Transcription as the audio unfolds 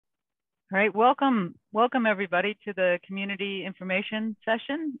All right, welcome everybody to the community information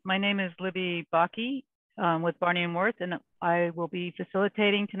session. My name is Libby Bakke with Barney and Worth, and I will be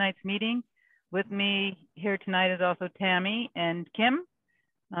facilitating tonight's meeting. With me here tonight is also Tammy and Kim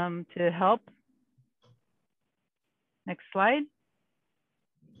to help. Next slide.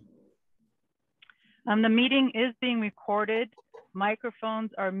 The meeting is being recorded.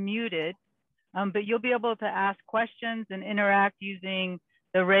 Microphones are muted, but you'll be able to ask questions and interact using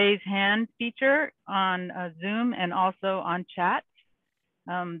the raise hand feature on Zoom and also on chat.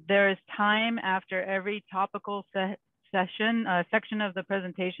 There is time after every topical section of the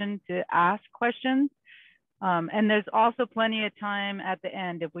presentation to ask questions. And there's also plenty of time at the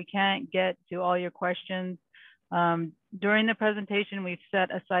end. If we can't get to all your questions during the presentation, we've set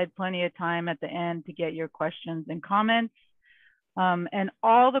aside plenty of time at the end to get your questions and comments. And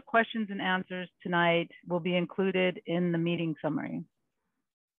all the questions and answers tonight will be included in the meeting summary.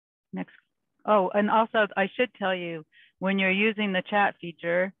 Next. Oh, and also I should tell you, when you're using the chat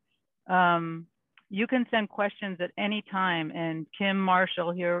feature, you can send questions at any time, and Kim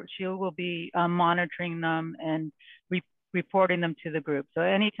Marshall here, she will be monitoring them and reporting them to the group. So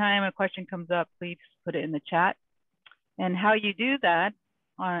anytime a question comes up, please put it in the chat. And how you do that,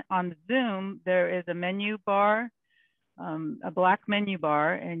 on Zoom, there is a menu bar, a black menu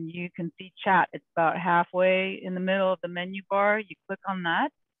bar, and you can see chat. It's about halfway in the middle of the menu bar. You click on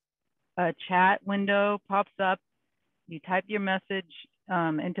that. A chat window pops up. You type your message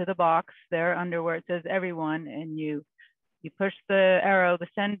into the box there under where it says everyone, and you push the arrow, the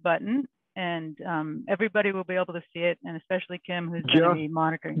send button, and everybody will be able to see it, and especially Kim, who's going to be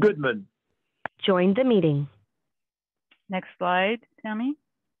monitoring. Goodman. Join the meeting. Next slide, Tammy.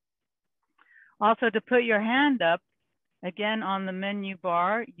 Also, to put your hand up, again on the menu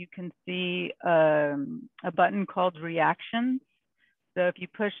bar, you can see a button called reactions. So if you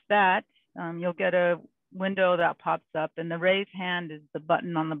push that, you'll get a window that pops up, and the raise hand is the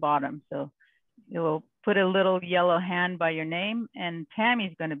button on the bottom. So it will put a little yellow hand by your name, and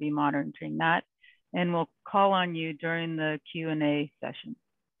Tammy's going to be monitoring that, and we'll call on you during the Q&A session.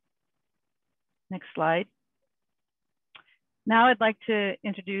 Next slide. Now I'd like to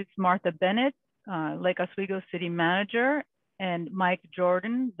introduce Martha Bennett, Lake Oswego City Manager, and Mike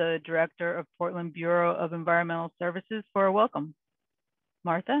Jordan, the Director of Portland Bureau of Environmental Services, for a welcome.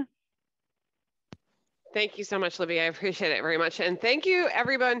 Martha? Thank you so much, Libby. I appreciate it very much. And thank you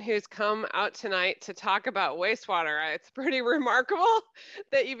everyone who's come out tonight to talk about wastewater. It's pretty remarkable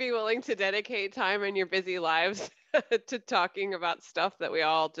that you'd be willing to dedicate time in your busy lives to talking about stuff that we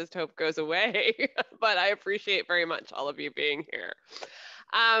all just hope goes away. But I appreciate very much all of you being here.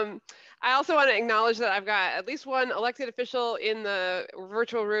 I also want to acknowledge that I've got at least one elected official in the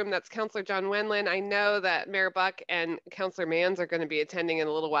virtual room. That's Councilor John Wendland. I know that Mayor Buck and Councilor Manns are going to be attending in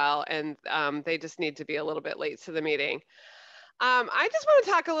a little while, and they just need to be a little bit late to the meeting. I just want to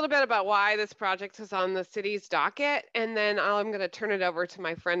talk a little bit about why this project is on the city's docket, and then I'm going to turn it over to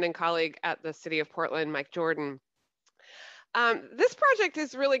my friend and colleague at the City of Portland, Mike Jordan. This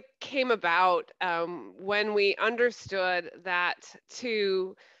project really came about when we understood that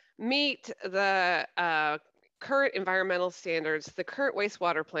to meet the current environmental standards, the current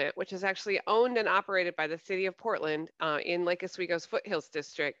wastewater plant, which is actually owned and operated by the City of Portland in Lake Oswego's Foothills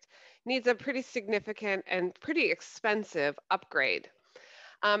District, needs a pretty significant and pretty expensive upgrade.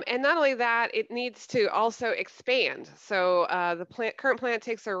 And not only that, it needs to also expand. So the current plant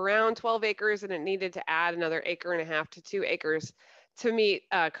takes around 12 acres, and it needed to add another 1.5 acres to 2 acres to meet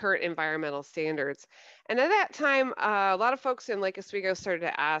current environmental standards. And at that time, a lot of folks in Lake Oswego started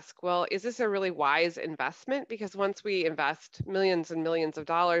to ask, well, is this a really wise investment? Because once we invest millions and millions of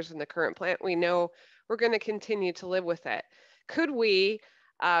dollars in the current plant, we know we're going to continue to live with it. Could we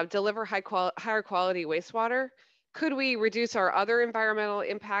deliver higher quality wastewater? Could we reduce our other environmental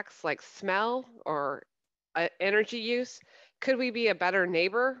impacts like smell or energy use? Could we be a better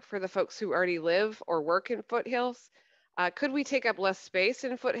neighbor for the folks who already live or work in Foothills? Could we take up less space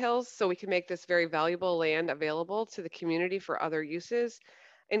in Foothills so we can make this very valuable land available to the community for other uses?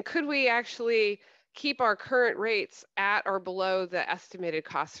 And could we actually keep our current rates at or below the estimated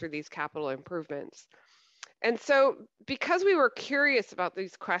costs for these capital improvements? And so because we were curious about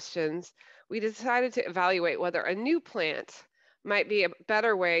these questions, we decided to evaluate whether a new plant might be a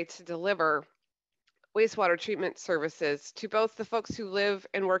better way to deliver wastewater treatment services to both the folks who live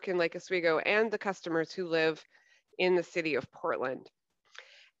and work in Lake Oswego and the customers who live in the city of Portland.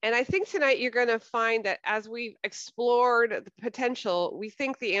 And I think tonight you're going to find that as we've explored the potential, we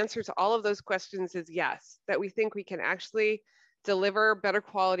think the answer to all of those questions is yes, that we think we can actually deliver better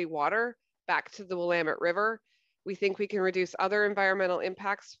quality water back to the Willamette River We think we can reduce other environmental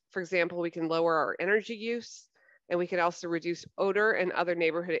impacts. For example, we can lower our energy use, and we can also reduce odor and other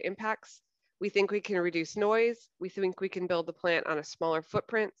neighborhood impacts. We think we can reduce noise. We think we can build the plant on a smaller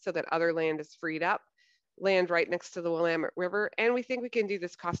footprint so that other land is freed up, land right next to the Willamette River. And we think we can do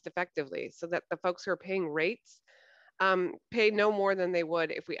this cost effectively so that the folks who are paying rates pay no more than they would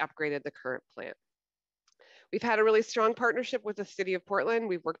if we upgraded the current plant. We've had a really strong partnership with the city of Portland.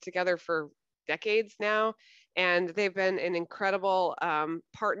 We've worked together for decades now, and they've been an incredible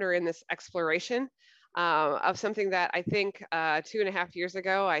partner in this exploration of something that I think 2.5 years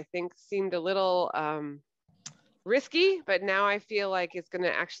ago, I think seemed a little risky, but now I feel like it's going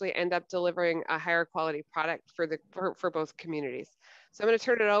to actually end up delivering a higher quality product for both communities. So I'm going to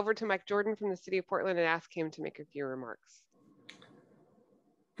turn it over to Mike Jordan from the city of Portland and ask him to make a few remarks.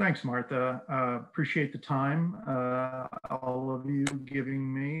 Thanks, Martha. Appreciate the time all of you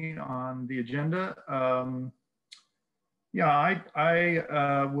giving me on the agenda. Yeah,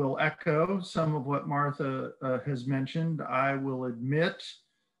 I will echo some of what Martha has mentioned. I will admit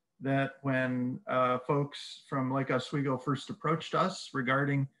that when folks from Lake Oswego first approached us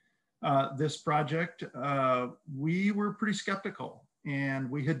regarding this project, we were pretty skeptical,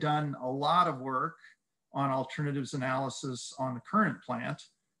 and we had done a lot of work on alternatives analysis on the current plant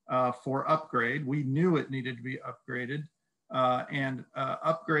for upgrade. We knew it needed to be upgraded, and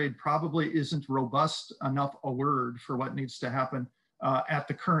upgrade probably isn't robust enough a word for what needs to happen at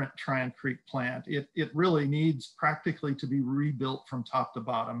the current Tryon Creek plant. It really needs practically to be rebuilt from top to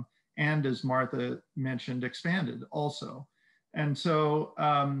bottom, and as Martha mentioned, expanded also. And so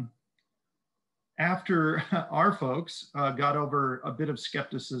after our folks got over a bit of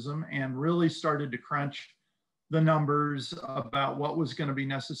skepticism and really started to crunch the numbers about what was going to be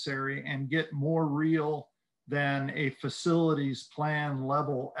necessary and get more real than a facilities plan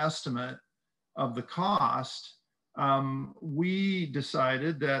level estimate of the cost, we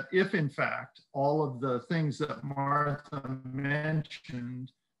decided that if in fact all of the things that Martha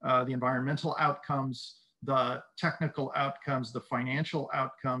mentioned, the environmental outcomes, the technical outcomes, the financial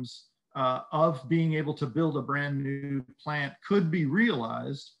outcomes of being able to build a brand new plant could be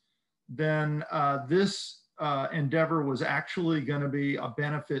realized, then this endeavor was actually going to be a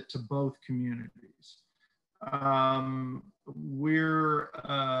benefit to both communities. We're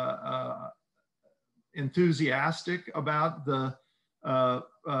enthusiastic about the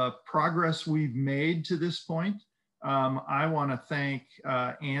progress we've made to this point. I want to thank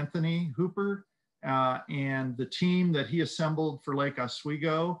Anthony Hooper and the team that he assembled for Lake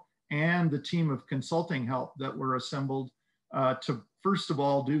Oswego, and the team of consulting help that were assembled to, first of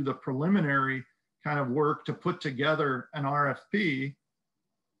all, do the preliminary kind of work to put together an RFP,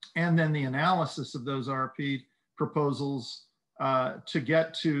 and then the analysis of those RFP proposals to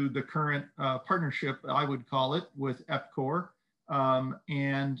get to the current partnership, I would call it, with EPCOR. I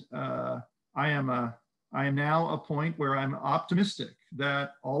am now a point where I'm optimistic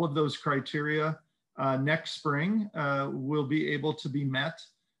that all of those criteria next spring will be able to be met,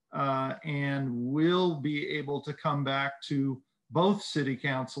 and will be able to come back to both city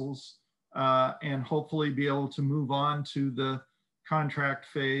councils and hopefully be able to move on to the contract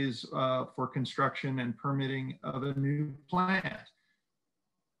phase for construction and permitting of a new plant.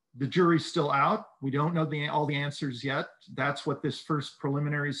 The jury's still out. We don't know all the answers yet. That's what this first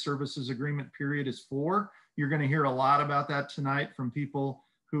preliminary services agreement period is for. You're going to hear a lot about that tonight from people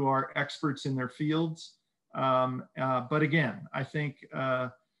who are experts in their fields. But again, I think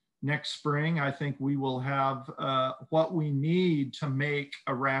next spring, I think we will have what we need to make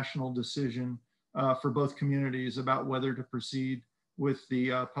a rational decision for both communities about whether to proceed with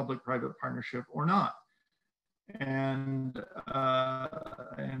the public-private partnership or not. And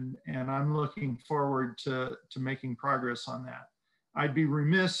I'm looking forward to making progress on that. I'd be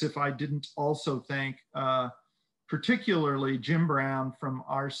remiss if I didn't also thank particularly Jim Brown from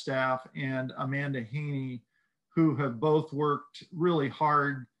our staff and Amanda Haney, who have both worked really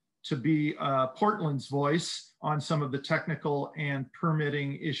hard to be Portland's voice on some of the technical and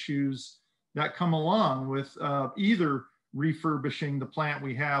permitting issues that come along with either refurbishing the plant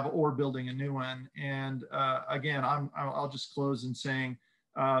we have or building a new one. And again, I'll just close in saying,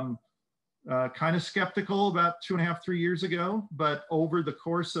 kind of skeptical about 2.5, 3 years ago, but over the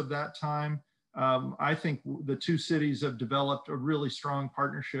course of that time, I think the two cities have developed a really strong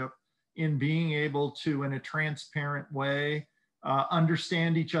partnership in being able to, in a transparent way,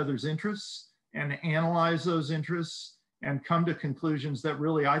 understand each other's interests and analyze those interests and come to conclusions that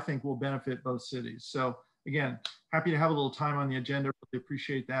really, I think, will benefit both cities. So again, happy to have a little time on the agenda. Really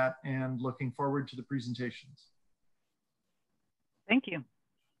appreciate that, and looking forward to the presentations. Thank you.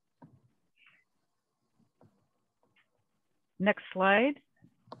 Next slide.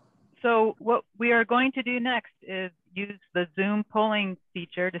 So what we are going to do next is use the Zoom polling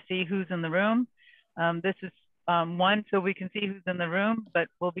feature to see who's in the room. This is one, so we can see who's in the room, but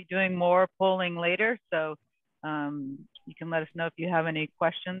we'll be doing more polling later. So you can let us know if you have any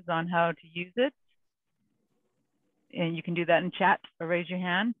questions on how to use it. And you can do that in chat or raise your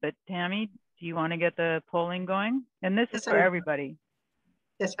hand. But Tammy, do you want to get the polling going? And this is for everybody.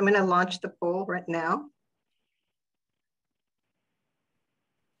 Yes, I'm going to launch the poll right now.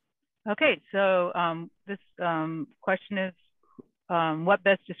 Okay, so this question is, what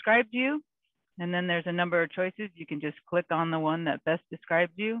best describes you? And then there's a number of choices. You can just click on the one that best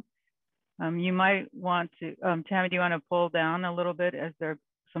describes you. You might want to, Tammy, do you want to pull down a little bit as there are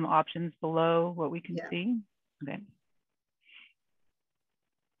some options below what we can see? Okay.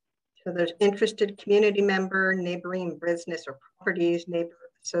 So there's interested community member, neighboring business or properties, neighbor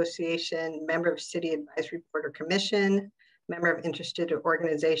association, member of city advisory board or commission, member of interested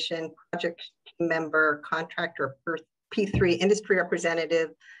organization, project team member, contractor, P3 industry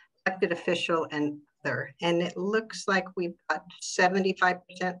representative, elected official, and other. And it looks like we've got 75%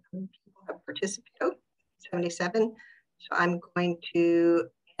 of people have participated, 77. So I'm going to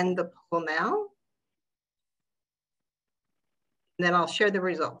end the poll now. And then I'll share the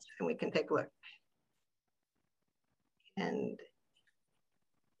results and we can take a look. And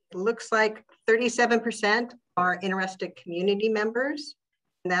it looks like 37% are interested community members.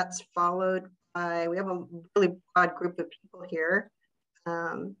 And that's followed by, we have a really broad group of people here.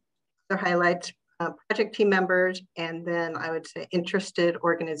 Other highlights, project team members, and then I would say interested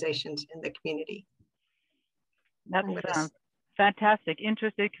organizations in the community. That's fantastic.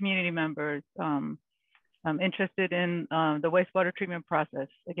 Interested community members. I'm interested in the wastewater treatment process.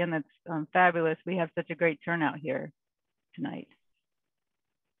 Again, that's fabulous. We have such a great turnout here tonight.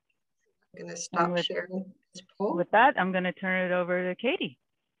 I'm going to stop sharing this poll. With that, I'm going to turn it over to Katie.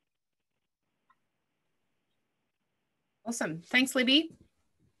 Awesome. Thanks, Libby.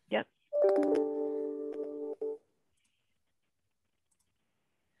 Yep.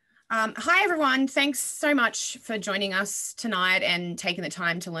 Hi, everyone. Thanks so much for joining us tonight and taking the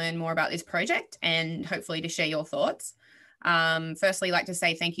time to learn more about this project and hopefully to share your thoughts. Firstly, I'd like to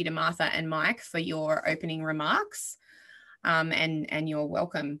say thank you to Martha and Mike for your opening remarks and you're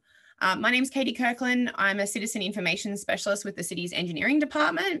welcome. My name's Katie Kirkland. I'm a citizen information specialist with the city's engineering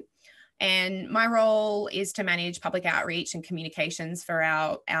department. And my role is to manage public outreach and communications for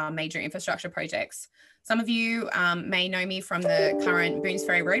our major infrastructure projects. Some of you may know me from the current Boones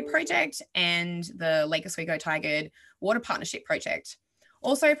Ferry Road project and the Lake Oswego-Tigard Water Partnership project.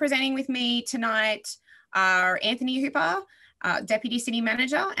 Also presenting with me tonight are Anthony Hooper, Deputy City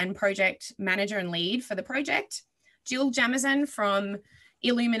Manager and Project Manager and Lead for the project, Jill Jamison from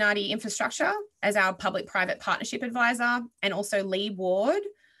Illuminati Infrastructure as our Public-Private Partnership Advisor, and also Lee Ward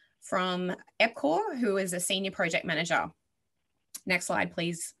from EPCOR, who is a Senior Project Manager. Next slide,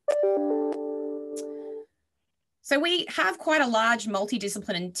 please. So we have quite a large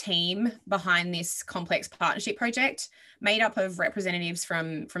multidisciplinary team behind this complex partnership project, made up of representatives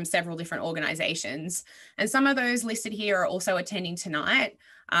from several different organisations. And some of those listed here are also attending tonight.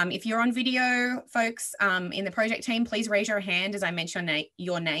 If you're on video, folks in the project team, please raise your hand as I mention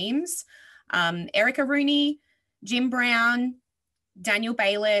your names. Erica Rooney, Jim Brown, Daniel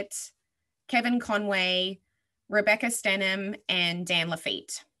Baylett, Kevin Conway, Rebecca Stenham, and Dan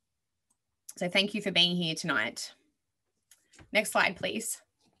Lafitte. So thank you for being here tonight. Next slide, please.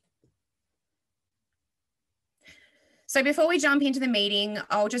 So before we jump into the meeting,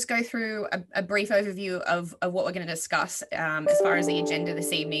 I'll just go through a brief overview of what we're going to discuss as far as the agenda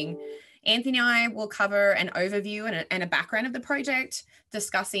this evening. Anthony and I will cover an overview and a background of the project,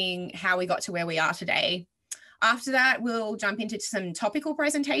 discussing how we got to where we are today. After that, we'll jump into some topical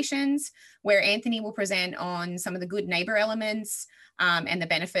presentations where Anthony will present on some of the good neighbour elements and the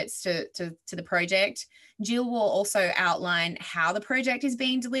benefits to the project. Jill will also outline how the project is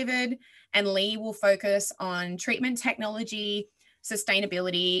being delivered, and Lee will focus on treatment technology,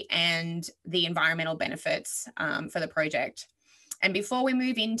 sustainability, and the environmental benefits for the project. And before we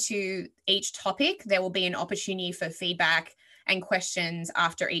move into each topic, there will be an opportunity for feedback and questions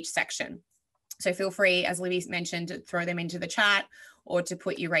after each section. So feel free, as Libby mentioned, to throw them into the chat or to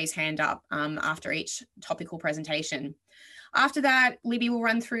put your raised hand up after each topical presentation. After that, Libby will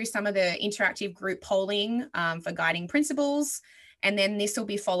run through some of the interactive group polling for guiding principles. And then this will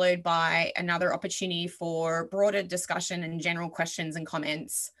be followed by another opportunity for broader discussion and general questions and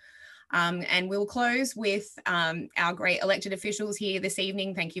comments. And we'll close with our great elected officials here this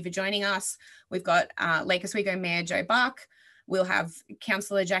evening. Thank you for joining us. We've got Lake Oswego Mayor Joe Buck. We'll have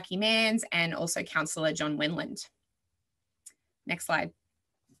Councillor Jackie Manns and also Councillor John Wendland. Next slide.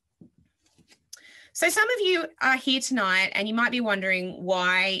 So some of you are here tonight and you might be wondering,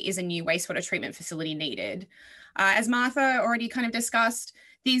 why is a new wastewater treatment facility needed? As Martha already kind of discussed,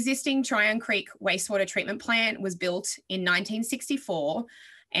 the existing Tryon Creek wastewater treatment plant was built in 1964,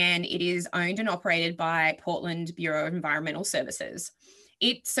 and it is owned and operated by Portland Bureau of Environmental Services.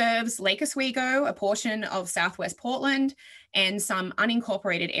 It serves Lake Oswego, a portion of Southwest Portland, and some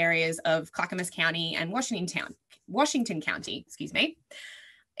unincorporated areas of Clackamas County and Washington County, excuse me.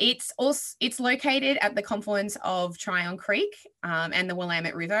 It's located at the confluence of Tryon Creek and the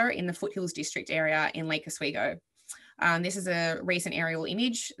Willamette River in the Foothills District area in Lake Oswego. This is a recent aerial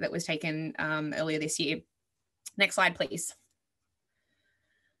image that was taken earlier this year. Next slide, please.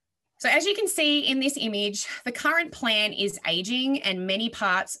 So as you can see in this image, the current plant is aging and many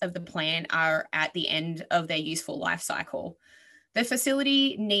parts of the plant are at the end of their useful life cycle. The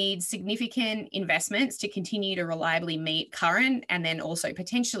facility needs significant investments to continue to reliably meet current and then also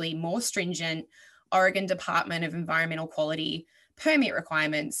potentially more stringent Oregon Department of Environmental Quality permit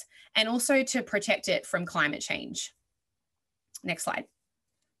requirements, and also to protect it from climate change. Next slide.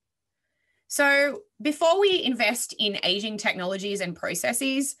 So before we invest in aging technologies and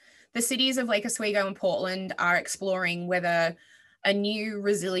processes, the cities of Lake Oswego and Portland are exploring whether a new,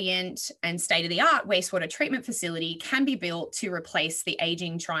 resilient and state-of-the-art wastewater treatment facility can be built to replace the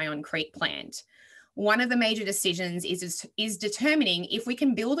aging Tryon Creek plant. One of the major decisions is determining if we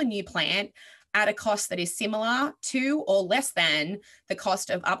can build a new plant at a cost that is similar to or less than the cost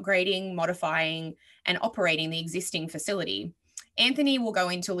of upgrading, modifying and operating the existing facility. Anthony will go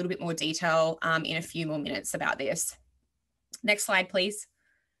into a little bit more detail in a few more minutes about this. Next slide, please.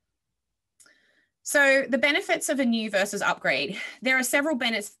 So the benefits of a new versus upgrade. There are several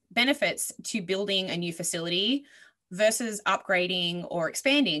benefits to building a new facility versus upgrading or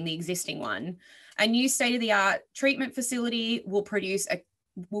expanding the existing one. A new state-of-the-art treatment facility will produce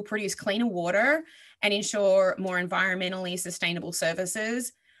cleaner water and ensure more environmentally sustainable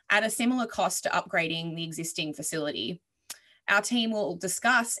services at a similar cost to upgrading the existing facility. Our team will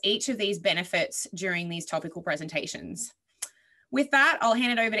discuss each of these benefits during these topical presentations. With that, I'll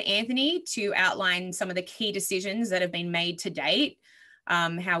hand it over to Anthony to outline some of the key decisions that have been made to date,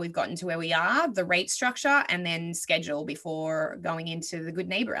 how we've gotten to where we are, the rate structure, and then schedule before going into the good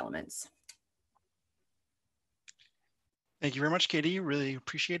neighbor elements. Thank you very much, Katie. Really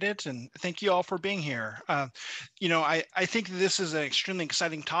appreciate it. And thank you all for being here. You know, I think this is an extremely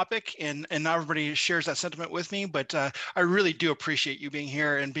exciting topic, and not everybody shares that sentiment with me, but I really do appreciate you being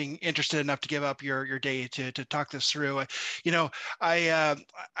here and being interested enough to give up your day to talk this through. You know,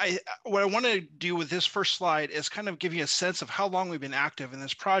 what I want to do with this first slide is kind of give you a sense of how long we've been active in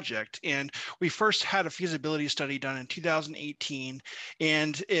this project. And we first had a feasibility study done in 2018,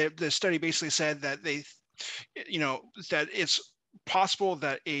 and the study basically said that that it's possible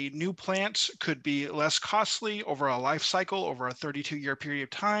that a new plant could be less costly over a life cycle, over a 32-year period of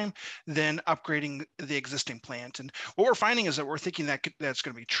time, than upgrading the existing plant. And what we're finding is that we're thinking that that's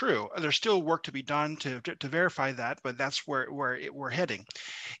going to be true. There's still work to be done to verify that, but that's where we're heading.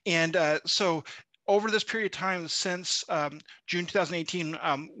 And so over this period of time since June 2018,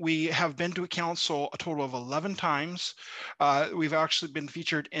 we have been to a council a total of 11 times. We've actually been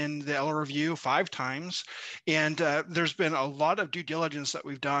featured in the L Review 5 times. And there's been a lot of due diligence that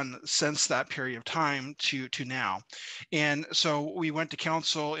we've done since that period of time to now. And so we went to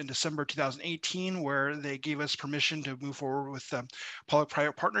council in December 2018, where they gave us permission to move forward with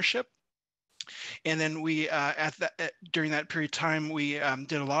public-private partnership. And then we, during that period of time, we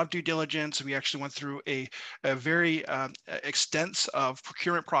did a lot of due diligence. We actually went through a very extensive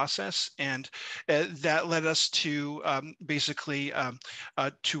procurement process, and that led us to basically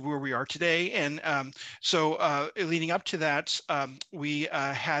to where we are today. And so leading up to that, we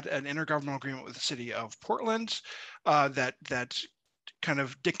had an intergovernmental agreement with the city of Portland that kind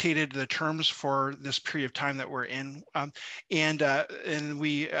of dictated the terms for this period of time that we're in. And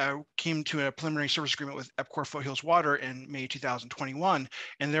we came to a preliminary service agreement with Epcor Foothills Water in May 2021.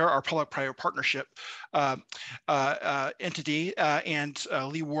 And they're our public-private partnership entity. And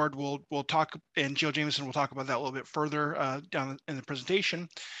Lee Ward will talk, and Jill Jameson will talk about that a little bit further down in the presentation.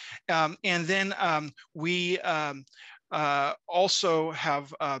 And then we also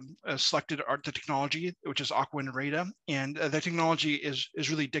have selected the technology, which is Aqua and Rada, and the technology is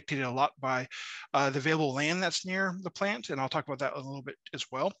really dictated a lot by the available land that's near the plant, and I'll talk about that a little bit as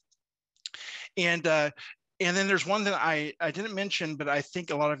well. And then there's one that I didn't mention, but I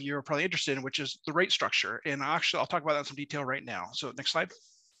think a lot of you are probably interested in, which is the rate structure. And actually, I'll talk about that in some detail right now. So next slide.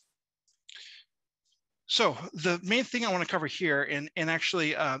 So the main thing I want to cover here, and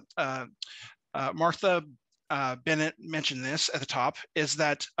actually Martha Bennett mentioned this at the top, is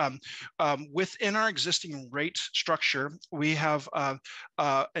that within our existing rate structure, we have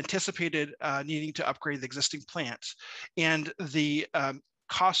anticipated needing to upgrade the existing plant, and the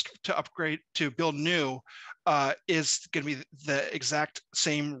cost to upgrade to build new is going to be the exact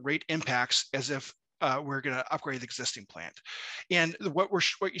same rate impacts as if we're going to upgrade the existing plant. And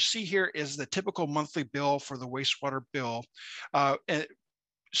what you see here is the typical monthly bill for the wastewater bill.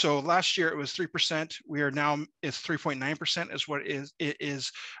 So last year it was 3%. We are now, it's 3.9% is what it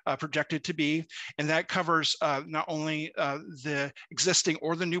is projected to be. And that covers not only the existing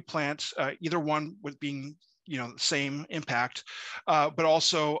or the new plant, either one with being the same impact, but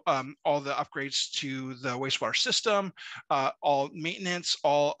also all the upgrades to the wastewater system, all maintenance,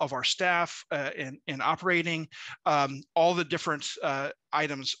 all of our staff in operating, all the different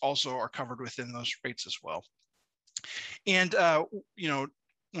items also are covered within those rates as well. And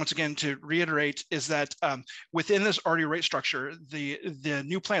once again, to reiterate, is that within this already rate structure, the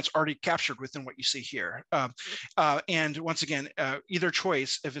new plant's already captured within what you see here. And once again, either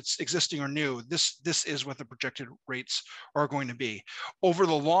choice, if it's existing or new, this is what the projected rates are going to be. Over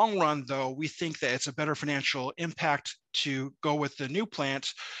the long run, though, we think that it's a better financial impact to go with the new plant,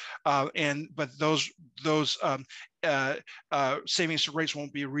 but those savings rates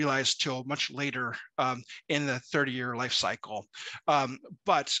won't be realized till much later in the 30-year life cycle.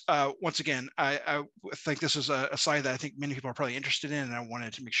 But once again, I think this is a slide that I think many people are probably interested in, and I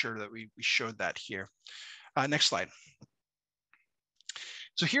wanted to make sure that we showed that here. Next slide.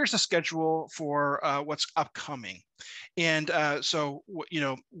 So here's the schedule for what's upcoming. And so,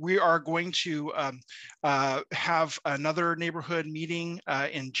 we are going to have another neighborhood meeting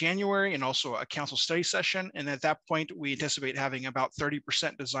in January, and also a council study session. And at that point, we anticipate having about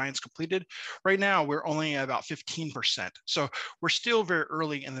 30% designs completed. Right now, we're only at about 15%. So we're still very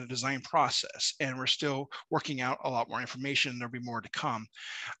early in the design process, and we're still working out a lot more information. There'll be more to come.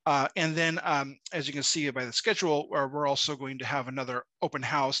 And then, as you can see by the schedule, we're also going to have another open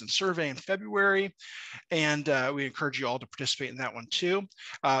house and survey in February. And we encourage you all to participate in that one too.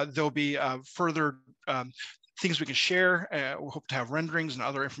 There'll be further things we can share. We hope to have renderings and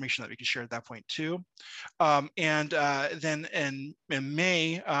other information that we can share at that point too. And then in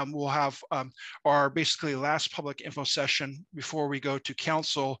May, we'll have our basically last public info session before we go to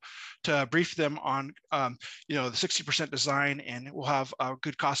council to brief them on the 60% design, and we'll have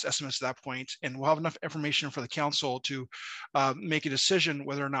good cost estimates at that point, and we'll have enough information for the council to make a decision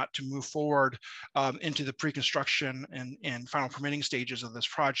whether or not to move forward into the pre-construction and final permitting stages of this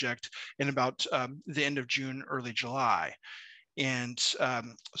project in about the end of June, early July. And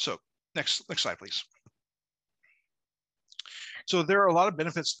so next slide, please. So there are a lot of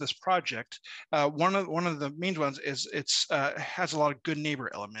benefits to this project. One of the main ones is it's has a lot of good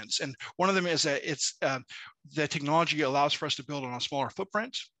neighbor elements, and one of them is that it's the technology allows for us to build on a smaller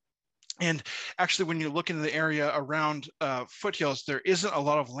footprint. And actually, when you look into the area around Foothills, there isn't a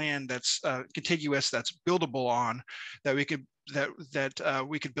lot of land that's contiguous, that's buildable on, that we could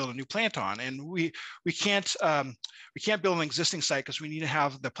we could build a new plant on. And we can't build an existing site because we need to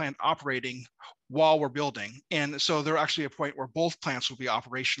have the plant operating while we're building. And so there's actually a point where both plants will be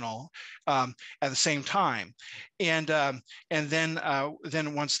operational at the same time. And then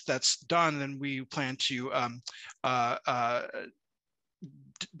once that's done, then we plan to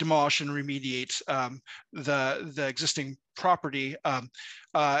demolish and remediate the existing property.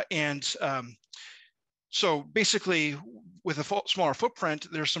 So basically, with a smaller footprint,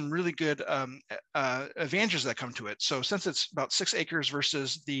 there's some really good advantages that come to it. So since it's about 6 acres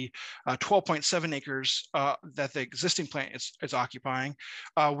versus the 12.7 acres that the existing plant is occupying,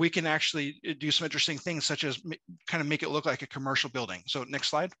 we can actually do some interesting things, such as kind of make it look like a commercial building. So next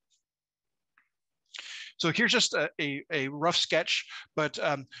slide. So here's just a rough sketch, but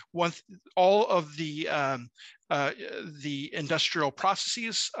all of the industrial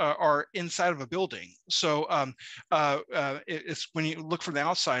processes are inside of a building. So it's when you look from the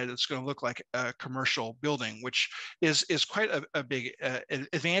outside, it's going to look like a commercial building, which is quite a big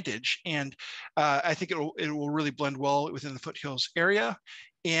advantage. And I think it will really blend well within the Foothills area.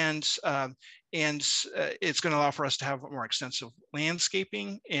 And it's going to allow for us to have more extensive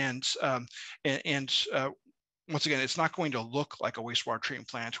landscaping, and once again, it's not going to look like a wastewater treatment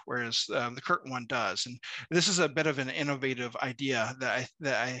plant, whereas the current one does. And this is a bit of an innovative idea that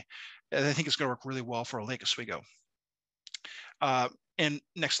I think is going to work really well for Lake Oswego. And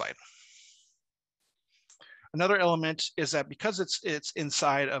next slide. Another element is that because it's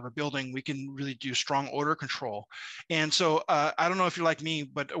inside of a building, we can really do strong odor control. And so I don't know if you're like me,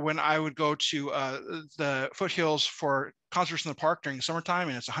 but when I would go to the foothills for concerts in the park during summertime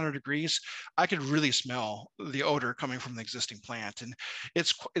and it's 100 degrees, I could really smell the odor coming from the existing plant, and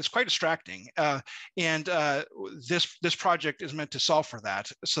it's quite distracting. This project is meant to solve for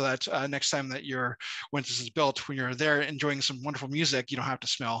that, so that next time that when this is built, when you're there enjoying some wonderful music, you don't have to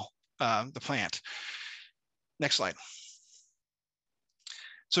smell the plant. Next slide.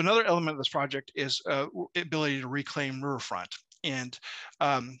 So another element of this project is ability to reclaim riverfront, and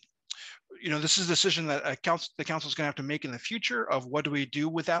this is a decision that the council is going to have to make in the future of what do we do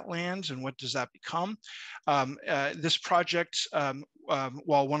with that land and what does that become. This project,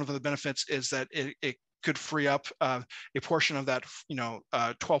 while one of the benefits is that it could free up a portion of that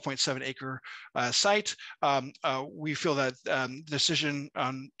 12.7 acre site, we feel that decision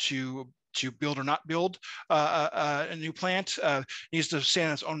to build or not build a new plant needs to stand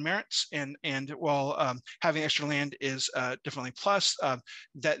on its own merits. And while having extra land is definitely plus,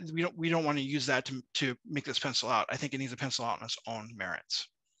 that we don't want to use that to make this pencil out. I think it needs to pencil out on its own merits.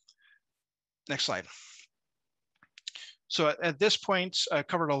 Next slide. So at this point, I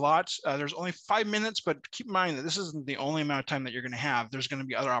covered a lot. There's only 5 minutes, but keep in mind that this isn't the only amount of time that you're going to have. There's going to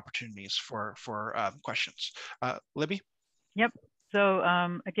be other opportunities for questions. Libby? Yep. So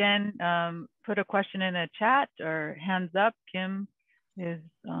again, put a question in the chat or hands up. Kim is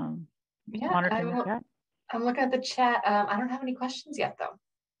monitoring the chat. I'm looking at the chat. I don't have any questions yet, though.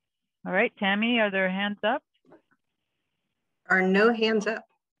 All right, Tammy, are there hands up? Are no hands up.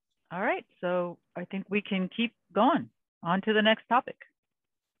 All right, so I think we can keep going. On to the next topic.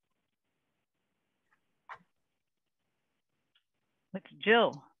 It's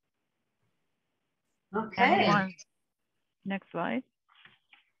Jill. Okay. Next slide.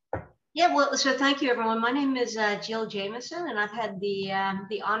 Yeah, well, so thank you, everyone. My name is Jill Jameson, and I've had the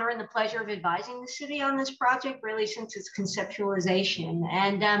honor and the pleasure of advising the city on this project really since its conceptualization.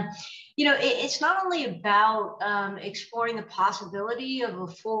 And, it's not only about exploring the possibility of a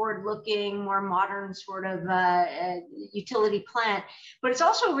forward-looking, more modern sort of utility plant, but it's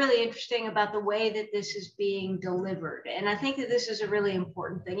also really interesting about the way that this is being delivered. And I think that this is a really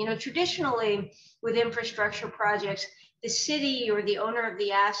important thing. Traditionally with infrastructure projects, the city or the owner of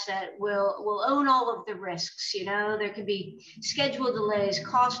the asset will own all of the risks. There could be schedule delays,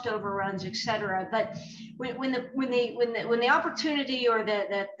 cost overruns, et cetera. But when the opportunity or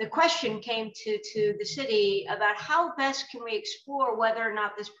the question came to the city about how best can we explore whether or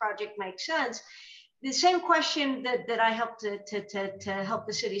not this project makes sense, the same question that I helped to help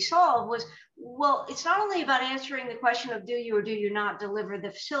the city solve was, well, it's not only about answering the question of do you or do you not deliver the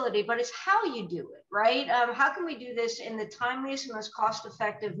facility, but it's how you do it, right? How can we do this in the timeliest and most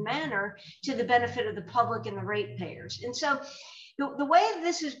cost-effective manner to the benefit of the public and the ratepayers? And so the way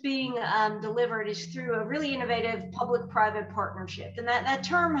this is being delivered is through a really innovative public-private partnership. And that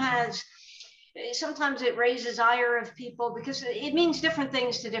term has, sometimes it raises ire of people because it means different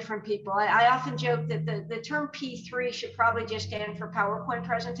things to different people. I often joke that the term P3 should probably just stand for PowerPoint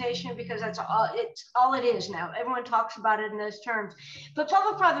presentation, because it's all it is now. Everyone talks about it in those terms. But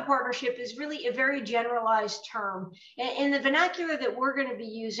public-private partnership is really a very generalized term. In the vernacular that we're going to be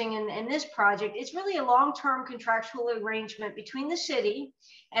using in this project, it's really a long-term contractual arrangement between the city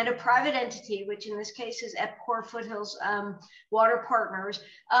and a private entity, which in this case is EPCOR Foothills Water Partners,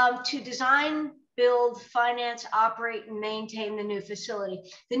 to design, build, finance, operate, and maintain the new facility.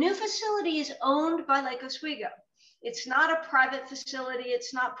 The new facility is owned by Lake Oswego. It's not a private facility.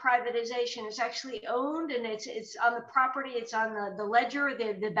 It's not privatization. It's actually owned, and it's on the property. It's on the ledger,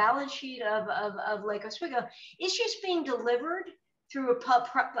 the balance sheet of Lake Oswego. It's just being delivered through a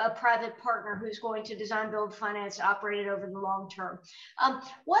private partner who's going to design, build, finance, operate it over the long term.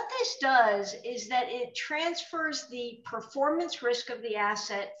 What this does is that it transfers the performance risk of the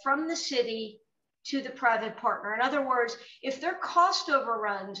asset from the city to the private partner. In other words, if there are cost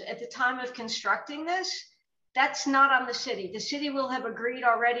overruns at the time of constructing this, that's not on the city. The city will have agreed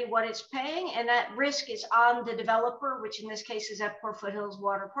already what it's paying, and that risk is on the developer, which in this case is EPCOR Foothills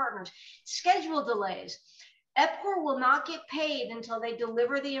Water Partners. Schedule delays. EPCOR will not get paid until they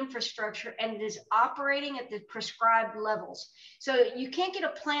deliver the infrastructure and it is operating at the prescribed levels. So you can't get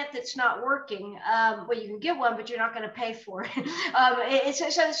a plant that's not working. Well, you can get one, but you're not going to pay for it.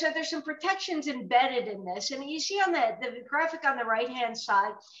 So there's some protections embedded in this. And you see on the graphic on the right-hand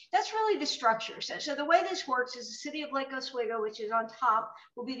side, that's really the structure. So the way this works is the city of Lake Oswego, which is on top,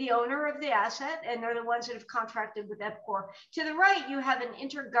 will be the owner of the asset, and they're the ones that have contracted with EPCOR. To the right, you have an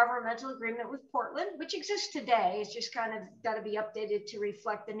intergovernmental agreement with Portland, which exists today. It's just kind of got to be updated to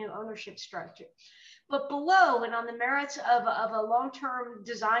reflect the new ownership structure. But below and on the merits of a long-term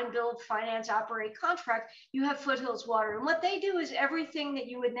design, build, finance, operate contract, you have Foothills Water. And what they do is everything that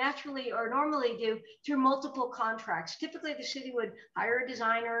you would naturally or normally do through multiple contracts. Typically, the city would hire a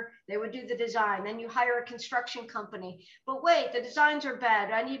designer, they would do the design, then you hire a construction company. But wait, the designs are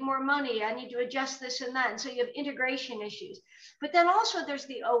bad, I need more money, I need to adjust this and that. And so you have integration issues. But then also there's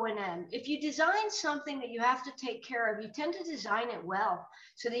the O&M. If you design something that you have to take care of, you tend to design it well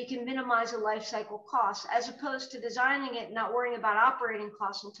so that you can minimize the life cycle costs, as opposed to designing it and not worrying about operating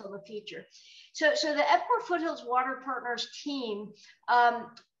costs until the future. So the EPCOR Foothills Water Partners team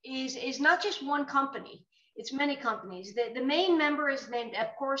is not just one company. It's many companies. The main member is named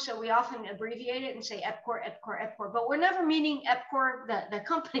EPCOR, so we often abbreviate it and say EPCOR, EPCOR, EPCOR, but we're never meaning EPCOR, the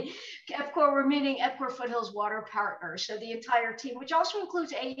company, EPCOR, we're meaning EPCOR Foothills Water Partners. So the entire team, which also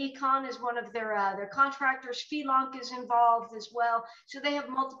includes AECon as one of their contractors, FELONC is involved as well. So they have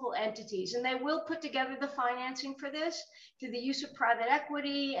multiple entities, and they will put together the financing for this through the use of private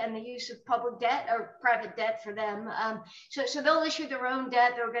equity and the use of public debt or private debt for them. So they'll issue their own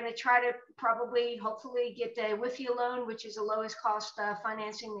debt. They're going to try to probably, hopefully, get a WIFIA loan, which is the lowest cost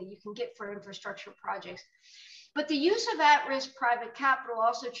financing that you can get for infrastructure projects. But the use of at-risk private capital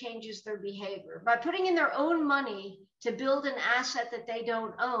also changes their behavior. By putting in their own money to build an asset that they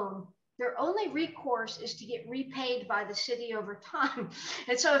don't own, their only recourse is to get repaid by the city over time.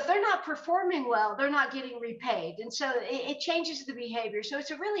 And so if they're not performing well, they're not getting repaid. And so it changes the behavior. So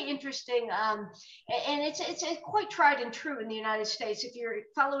it's a really interesting, and it's quite tried and true in the United States. If you're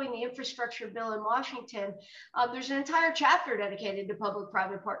following the infrastructure bill in Washington, there's an entire chapter dedicated to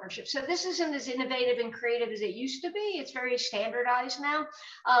public-private partnerships. So this isn't as innovative and creative as it used to be. It's very standardized now.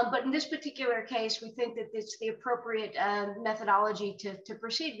 But in this particular case, we think that it's the appropriate methodology to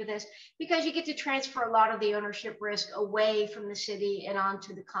proceed with this, because you get to transfer a lot of the ownership risk away from the city and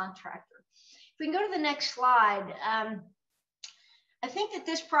onto the contractor. If we can go to the next slide, I think that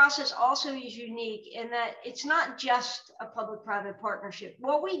this process also is unique in that it's not just a public-private partnership.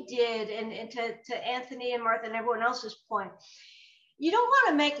 What we did, and to Anthony and Martha and everyone else's point, you don't want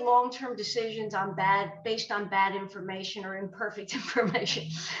to make long-term decisions based on bad information or imperfect information.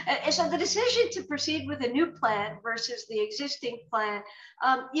 And so the decision to proceed with a new plant versus the existing plant,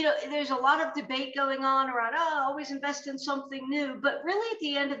 there's a lot of debate going on around, always invest in something new. But really at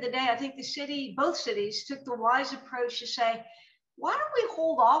the end of the day, I think both cities took the wise approach to say, why don't we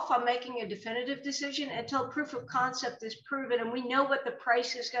hold off on making a definitive decision until proof of concept is proven and we know what the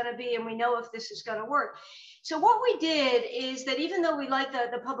price is going to be and we know if this is going to work. So what we did is that even though we like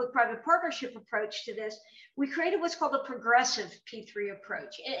the public-private partnership approach to this, we created what's called a progressive P3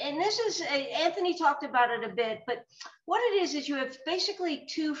 approach. And this is, Anthony talked about it a bit, but what it is you have basically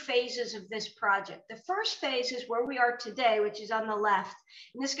two phases of this project. The first phase is where we are today, which is on the left.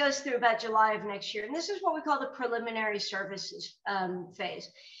 And this goes through about July of next year. And this is what we call the preliminary services phase.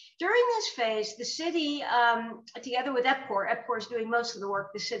 During this phase, the city, together with EPCOR is doing most of the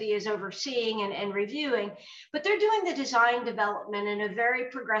work, the city is overseeing and reviewing, but they're doing the design development in a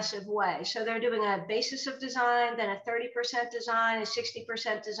very progressive way. So they're doing a basis of design, then a 30% design, a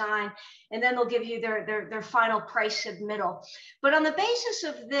 60% design, and then they'll give you their final price submittal. But on the basis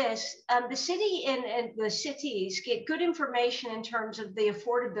of this, the city and the cities get good information in terms of the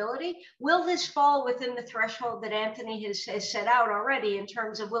affordability. Will this fall within the threshold that Anthony has set out already in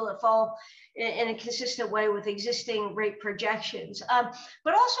terms of will it fall in a consistent way with existing rate projections,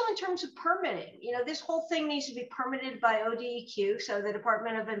 but also in terms of permitting. This whole thing needs to be permitted by ODEQ, so the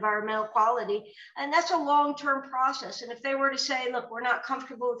Department of Environmental Quality, and that's a long-term process. And if they were to say, look, we're not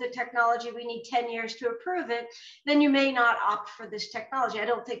comfortable with the technology, we need 10 years to approve it, then you may not opt for this technology. I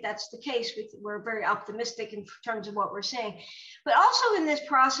don't think that's the case. We're very optimistic in terms of what we're seeing. But also in this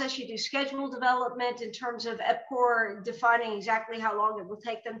process, you do schedule development in terms of EPCOR defining exactly how long it will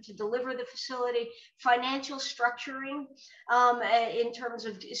take them to deliver the facility, financial structuring in terms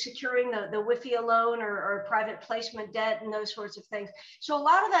of securing the WIFIA loan or private placement debt and those sorts of things. So a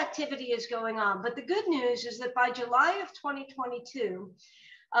lot of activity is going on. But the good news is that by July of 2022,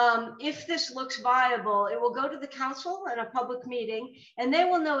 if this looks viable, it will go to the council in a public meeting, and they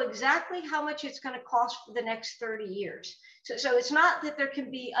will know exactly how much it's going to cost for the next 30 years. So it's not that there can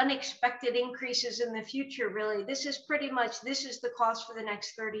be unexpected increases in the future, really. This is pretty much, this is the cost for the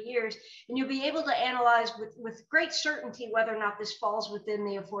next 30 years. And you'll be able to analyze with great certainty whether or not this falls within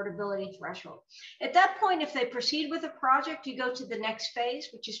the affordability threshold. At that point, if they proceed with a project, you go to the next phase,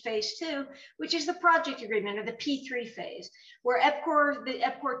 which is phase 2, which is the project agreement or the P3 phase, where the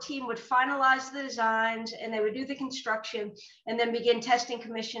EPCOR EPCOR team would finalize the designs and they would do the construction and then begin testing,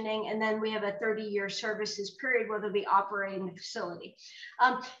 commissioning, and then we have a 30-year services period where they'll be operating the facility.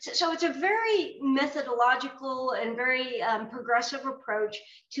 So it's a very methodological and very progressive approach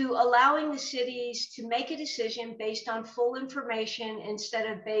to allowing the cities to make a decision based on full information instead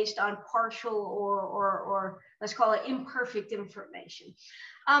of based on partial or let's call it imperfect information.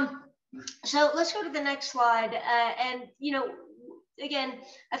 So let's go to the next slide. And, you know, again,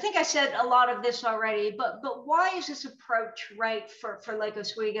 I think I said a lot of this already, but why is this approach right for Lake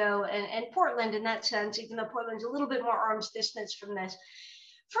Oswego and Portland in that sense, even though Portland's a little bit more arm's distance from this?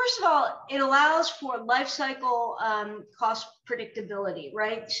 First of all, it allows for life cycle cost predictability,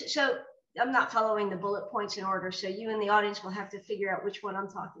 right? So I'm not following the bullet points in order, so you in the audience will have to figure out which one I'm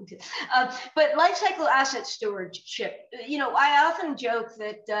talking to. But life cycle asset stewardship, you know, I often joke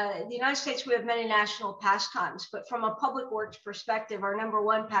that in the United States, we have many national pastimes, but from a public works perspective, our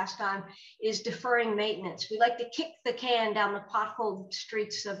 #1 pastime is deferring maintenance. We like to kick the can down the potholed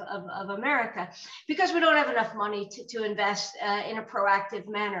streets of America because we don't have enough money to invest in a proactive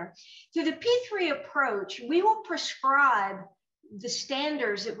manner. Through the P3 approach, we will prescribe the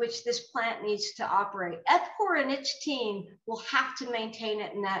standards at which this plant needs to operate. EPCOR and its team will have to maintain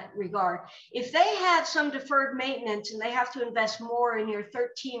it in that regard. If they have some deferred maintenance and they have to invest more in year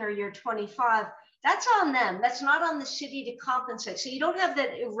 13 or year 25, that's on them. That's not on the city to compensate. So you don't have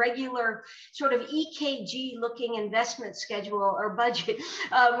that irregular sort of EKG looking investment schedule or budget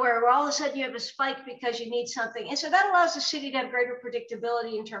where all of a sudden you have a spike because you need something. And so that allows the city to have greater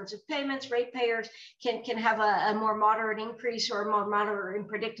predictability in terms of payments. Ratepayers can have a more moderate increase or a more moderate and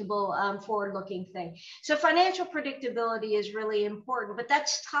predictable forward-looking thing. So financial predictability is really important, but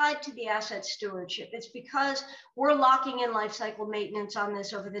that's tied to the asset stewardship. It's because we're locking in life cycle maintenance on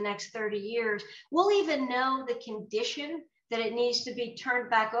this over the next 30 years. We'll even know the condition that it needs to be turned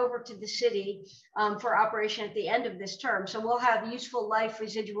back over to the city for operation at the end of this term. So we'll have useful life,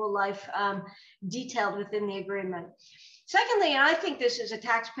 residual life detailed within the agreement. Secondly, and I think this is a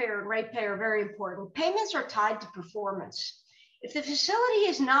taxpayer and ratepayer very important, payments are tied to performance. If the facility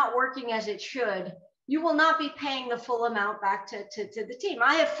is not working as it should, you will not be paying the full amount back to the team.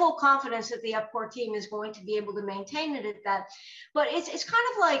 I have full confidence that the EPCOR team is going to be able to maintain it at that. But it's kind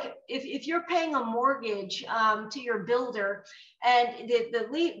of like if you're paying a mortgage to your builder and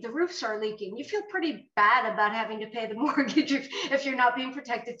the roofs are leaking, you feel pretty bad about having to pay the mortgage if you're not being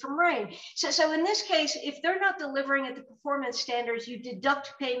protected from rain. So in this case, if they're not delivering at the performance standards, you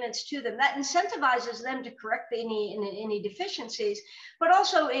deduct payments to them. That incentivizes them to correct any deficiencies, but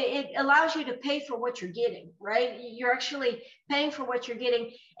also it allows you to pay for what you're getting, right? You're actually paying for what you're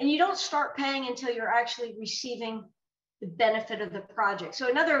getting, and you don't start paying until you're actually receiving the benefit of the project. So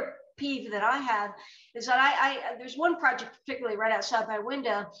another peeve that I have is that there's one project particularly right outside my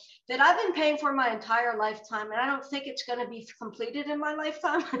window that I've been paying for my entire lifetime, and I don't think it's going to be completed in my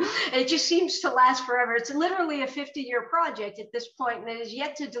lifetime. It just seems to last forever. It's literally a 50-year project at this point, and it is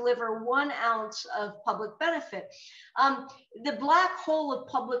yet to deliver 1 ounce of public benefit. The black hole of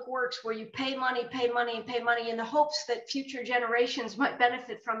public works where you pay money in the hopes that future generations might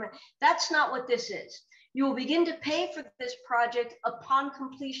benefit from it, that's not what this is. You will begin to pay for this project upon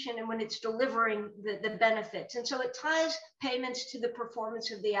completion and when it's delivering the benefits. And so it ties payments to the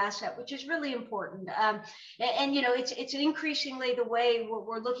performance of the asset, which is really important. And you know, it's increasingly the way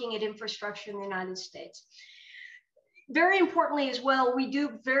we're looking at infrastructure in the United States. Very importantly as well, we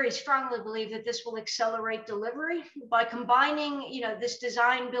do very strongly believe that this will accelerate delivery by combining, you know, this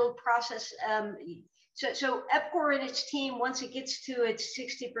design build process. So EPCOR and its team, once it gets to its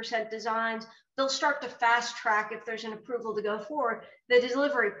 60% designs, they'll start to fast track, if there's an approval to go forward, the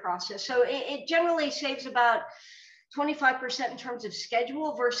delivery process. So it generally saves about 25% in terms of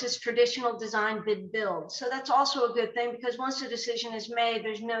schedule versus traditional design bid build. So that's also a good thing, because once the decision is made,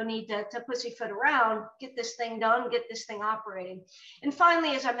 there's no need to pussyfoot around, get this thing done, get this thing operating. And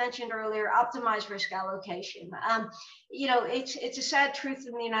finally, as I mentioned earlier, optimize risk allocation. You know, it's a sad truth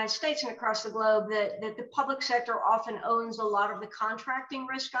in the United States and across the globe that the public sector often owns a lot of the contracting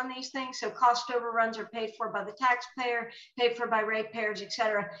risk on these things. So cost overruns are paid for by the taxpayer, paid for by ratepayers, et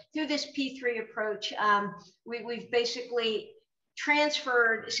cetera. Through this P3 approach, we've basically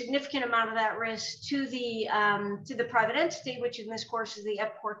transferred a significant amount of that risk to the private entity, which in this course is the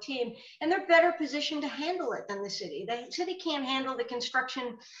EPCOR team, and they're better positioned to handle it than the city. The city can't handle the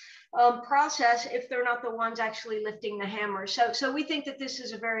construction process if they're not the ones actually lifting the hammer. So we think that this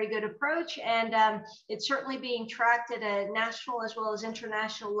is a very good approach, and it's certainly being tracked at a national as well as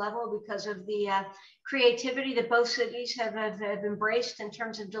international level because of the creativity that both cities have embraced in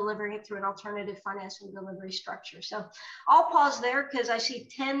terms of delivering it through an alternative financing delivery structure. So I'll pause there because I see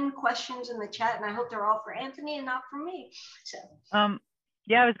 10 questions in the chat, and I hope they're all for Anthony and not for me. So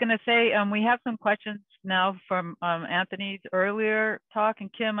yeah, I was going to say we have some questions now from Anthony's earlier talk,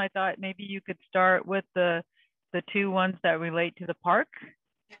 and Kim, I thought maybe you could start with the two ones that relate to the park.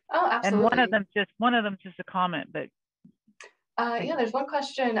 Oh, absolutely. And one of them's just a comment, but yeah, there's one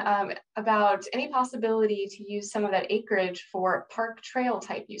question about any possibility to use some of that acreage for park trail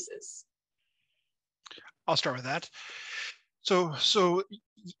type uses. I'll start with that. So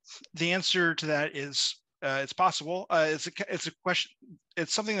the answer to that is it's possible. It's a question.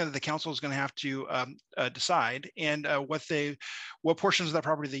 It's something that the council is going to have to decide, and what portions of that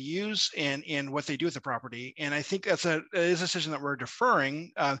property they use, and what they do with the property. And I think is a decision that we're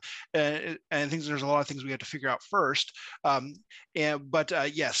deferring. And I think there's a lot of things we have to figure out first.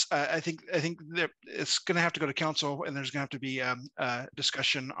 Yes, I think that it's going to have to go to council, and there's going to have to be a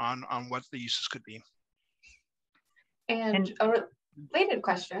discussion on what the uses could be. And a related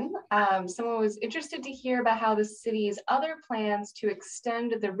question, someone was interested to hear about how the city's other plans to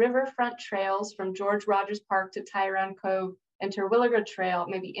extend the riverfront trails from George Rogers Park to Tyrone Cove and Terwilliger Trail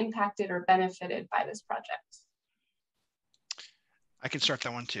may be impacted or benefited by this project. I can start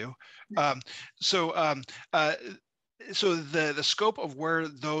that one too. So the scope of where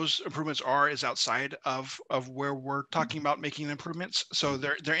those improvements are is outside of where we're talking about making improvements. So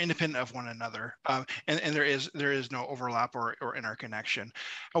they're independent of one another, and there is no overlap or interconnection.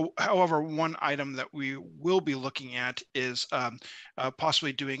 However, one item that we will be looking at is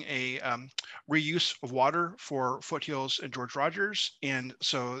possibly doing a reuse of water for Foothills and George Rogers, and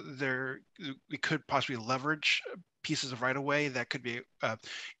so we could possibly leverage pieces of right of way that could be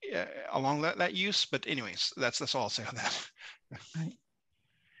along that use. But anyways, that's all I'll say on that. Right.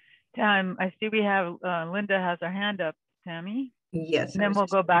 I see we have Linda has her hand up, Tammy. Yes. And then we'll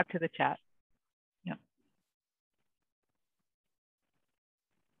go back to the chat. Yeah.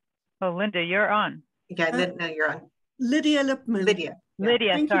 Oh, Linda, you're on. Yeah, no, you're on. Lydia Lipman. Lydia. Yeah.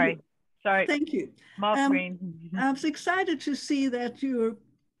 Lydia, sorry. Sorry. Thank you. Small screen. I was excited to see that you're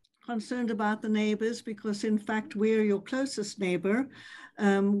concerned about the neighbors, because in fact we're your closest neighbor.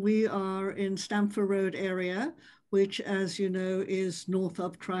 We are in Stamford Road area, which, as you know, is north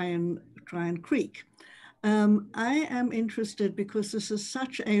of Tryon Creek. I am interested because this is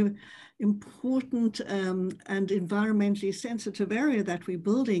such an important and environmentally sensitive area that we're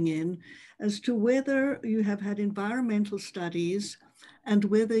building in, as to whether you have had environmental studies and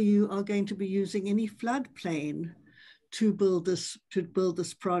whether you are going to be using any floodplain to build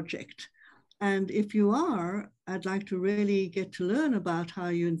this project. And if you are, I'd like to really get to learn about how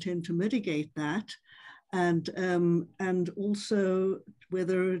you intend to mitigate that, and also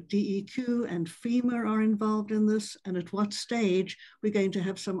whether DEQ and FEMA are involved in this, and at what stage. We're going to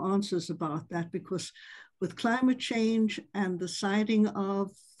have some answers about that, because with climate change and the siding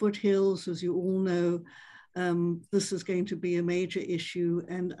of Foothills, as you all know, this is going to be a major issue,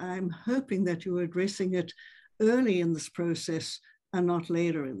 and I'm hoping that you're addressing it early in this process and not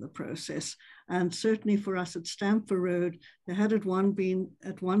later in the process. And certainly for us at Stamford Road, there had at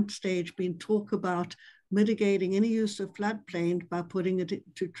one stage been talk about mitigating any use of floodplain by putting it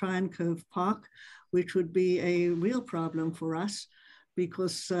to Tryon Cove Park, which would be a real problem for us,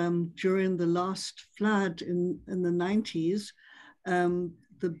 because during the last flood in the 90s,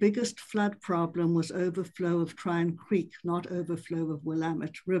 the biggest flood problem was overflow of Tryon Creek, not overflow of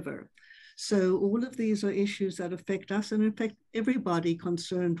Willamette River. So all of these are issues that affect us and affect everybody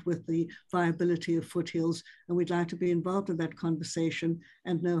concerned with the viability of Foothills. And we'd like to be involved in that conversation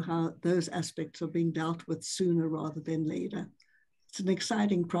and know how those aspects are being dealt with sooner rather than later. It's an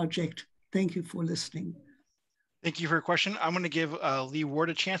exciting project. Thank you for listening. Thank you for your question. I'm going to give Lee Ward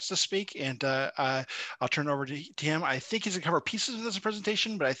a chance to speak, and I'll turn it over to him. I think he's going to cover pieces of this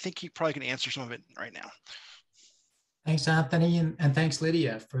presentation, but I think he probably can answer some of it right now. Thanks, Anthony, and thanks,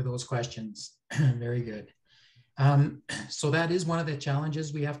 Lydia, for those questions. Very good. So that is one of the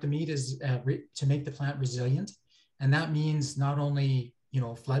challenges we have to meet, is to make the plant resilient. And that means not only,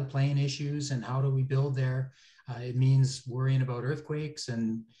 floodplain issues and how do we build there, it means worrying about earthquakes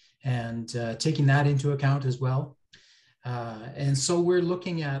and taking that into account as well. And so we're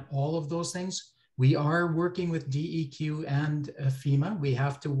looking at all of those things. We are working with DEQ and FEMA. We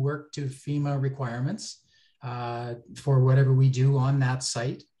have to work to FEMA requirements for whatever we do on that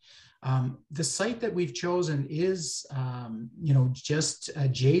site. The site that we've chosen is, just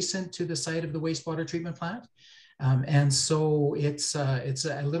adjacent to the site of the wastewater treatment plant. And so it's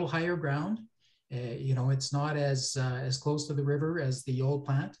a little higher ground. It's not as close to the river as the old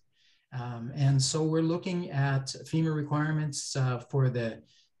plant. And so we're looking at FEMA requirements for the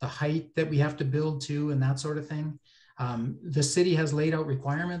height that we have to build to and that sort of thing. The city has laid out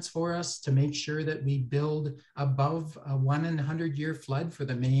requirements for us to make sure that we build above a 1 in 100-year flood for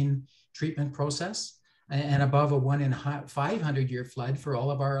the main treatment process and above a 1 in 500-year flood for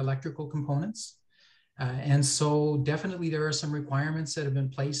all of our electrical components. And so definitely there are some requirements that have been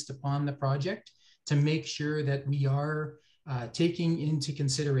placed upon the project to make sure that we are taking into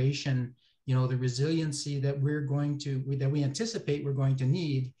consideration, the resiliency that we anticipate we're going to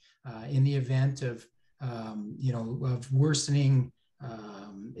need in the event of, of worsening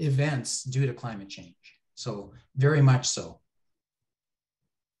events due to climate change. So very much so.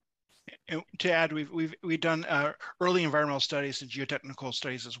 And to add, we've done early environmental studies and geotechnical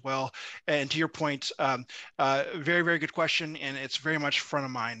studies as well. And to your point, very, very good question, and it's very much front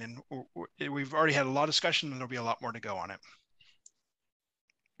of mind. And we've already had a lot of discussion, and there'll be a lot more to go on it.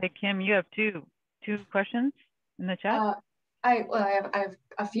 Hey, Kim, you have two questions in the chat. I have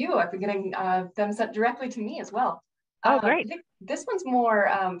a few. I've been getting them sent directly to me as well. Oh, great. I think this one's more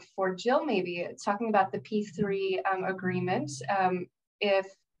for Jill, maybe. It's talking about the P3 agreement. If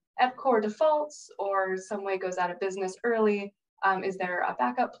EPCOR defaults or some way goes out of business early, is there a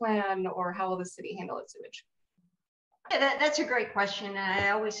backup plan, or how will the city handle its sewage? Yeah, that's a great question. I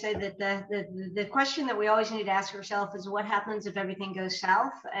always say that the question that we always need to ask ourselves is what happens if everything goes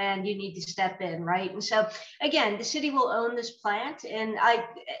south and you need to step in, right? And so again, the city will own this plant. And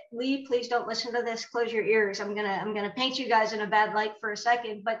Lee, please don't listen to this. Close your ears. I'm gonna paint you guys in a bad light for a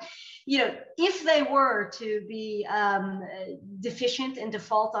second. But if they were to be deficient and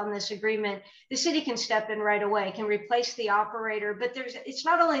default on this agreement, the city can step in right away, can replace the operator. But it's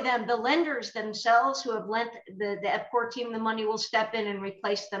not only them, the lenders themselves who have lent the EPCOR team the money will step in and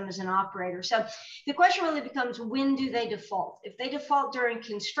replace them as an operator. So the question really becomes, when do they default? If they default during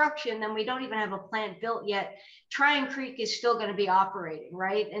construction, then we don't even have a plant built yet. Tryon Creek is still going to be operating,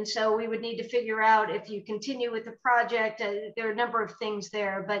 right? And so we would need to figure out if you continue with the project. There are a number of things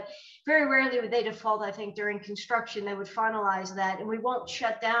there, but very rarely would they default. I think during construction they would finalize that, and we won't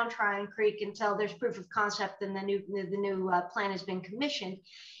shut down Tryon Creek until there's proof of concept and the new plan has been commissioned.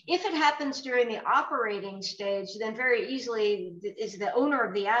 If it happens during the operating stage, then very easily is the owner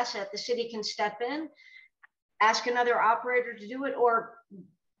of the asset, the city can step in, ask another operator to do it, or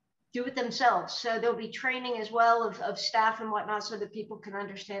do it themselves. So there'll be training as well of staff and whatnot so that people can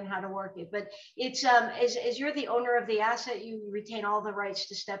understand how to work it. But it's as you're the owner of the asset, you retain all the rights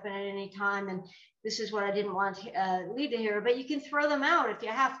to step in at any time. And this is what I didn't want Lee to hear, but you can throw them out if you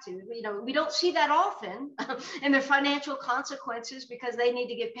have to. We don't see that often in their financial consequences because they need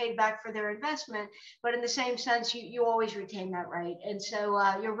to get paid back for their investment. But in the same sense, you always retain that right. And so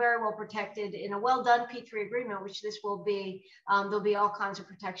you're very well protected in a well done P3 agreement, which this will be. There'll be all kinds of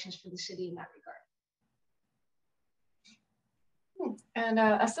protections for the city in that regard. And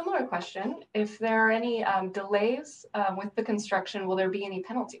a similar question, if there are any delays with the construction, will there be any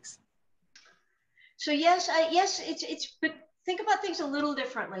penalties? So yes, but think about things a little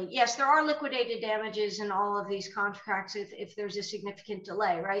differently. Yes, there are liquidated damages in all of these contracts if there's a significant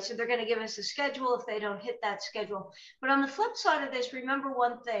delay, right? So they're going to give us a schedule if they don't hit that schedule. But on the flip side of this, remember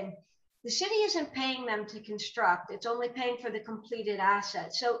one thing. The city isn't paying them to construct. It's only paying for the completed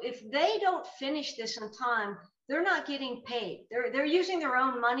asset. So if they don't finish this in time, they're not getting paid. They're using their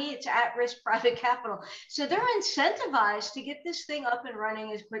own money. It's at-risk private capital. So they're incentivized to get this thing up and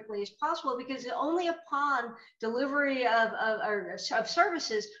running as quickly as possible, because only upon delivery of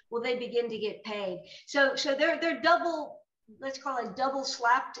services will they begin to get paid. So they're double, let's call it double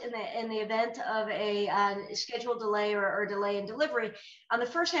slapped in the event of a scheduled delay or delay in delivery. On the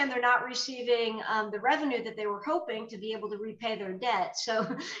first hand, they're not receiving the revenue that they were hoping to be able to repay their debt. So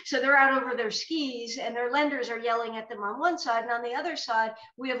they're out over their skis, and their lenders are yelling at them on one side. And on the other side,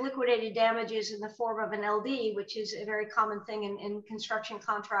 we have liquidated damages in the form of an LD, which is a very common thing in construction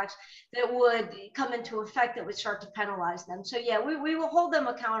contracts that would come into effect that would start to penalize them. So yeah, we will hold them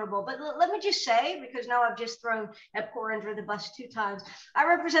accountable. But let me just say, because now I've just thrown EPCOR under the bus 2 times. I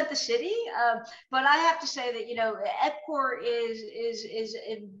represent the city, but I have to say that EPCOR is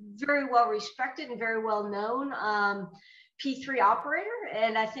very well respected and very well known. P3 operator.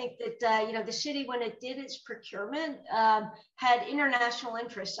 And I think that, you know, the city, when it did its procurement, had international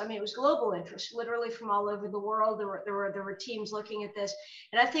interests. I mean, it was global interests, literally from all over the world. There were teams looking at this.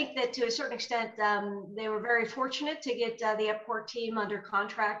 And I think that to a certain extent, they were very fortunate to get the Epcor team under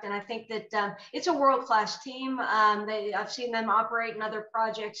contract. And I think that it's a world-class team. I've seen them operate in other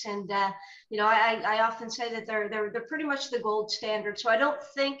projects. And, you know, I often say that they're pretty much the gold standard. So I don't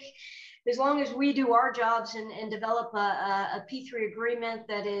think, as long as we do our jobs and develop a P3 agreement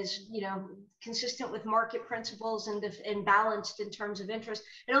that is, you know, consistent with market principles and balanced in terms of interest,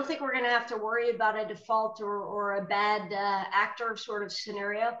 I don't think we're going to have to worry about a default or a bad actor sort of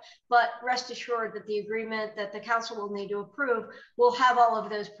scenario. But rest assured that the agreement that the council will need to approve will have all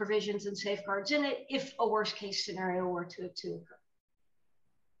of those provisions and safeguards in it if a worst case scenario were to occur.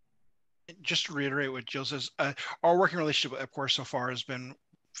 Just to reiterate what Jill says, our working relationship with Epcor so far has been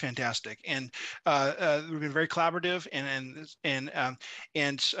fantastic, and we've been very collaborative, and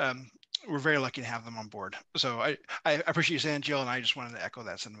we're very lucky to have them on board. So I appreciate you saying, Jill, and I just wanted to echo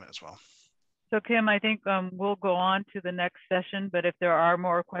that sentiment as well. So Kim, I think we'll go on to the next session, but if there are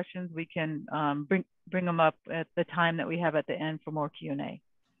more questions, we can bring them up at the time that we have at the end for more Q&A.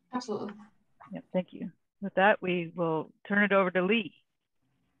 Absolutely. Yep, thank you. With that, we will turn it over to Lee.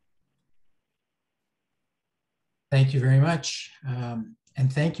 Thank you very much.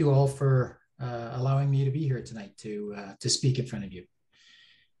 And thank you all for allowing me to be here tonight to speak in front of you.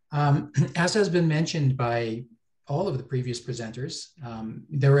 As has been mentioned by all of the previous presenters,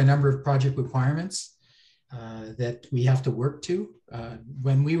 there were a number of project requirements that we have to work to.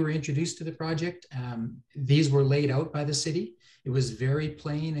 When we were introduced to the project, these were laid out by the city. It was very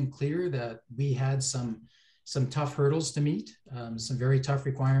plain and clear that we had some tough hurdles to meet, some very tough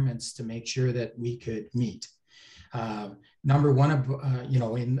requirements to make sure that we could meet. Number one, you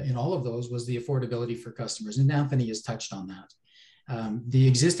know, in all of those was the affordability for customers, and Anthony has touched on that. The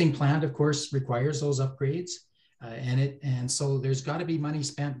existing plant, of course, requires those upgrades, and so there's got to be money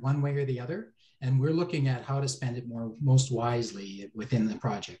spent one way or the other, and we're looking at how to spend it most wisely within the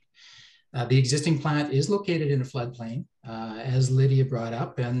project. The existing plant is located in a floodplain, as Lydia brought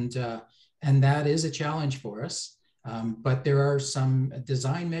up, and that is a challenge for us. But there are some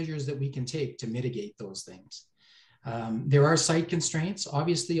design measures that we can take to mitigate those things. There are site constraints.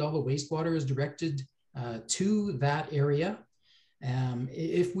 Obviously, all the wastewater is directed to that area.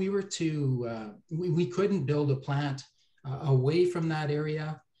 If we were to, we couldn't build a plant away from that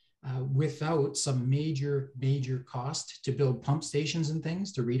area without some major cost to build pump stations and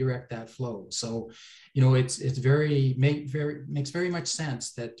things to redirect that flow. So, you know, makes very much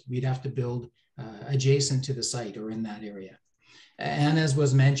sense that we'd have to build adjacent to the site or in that area. And as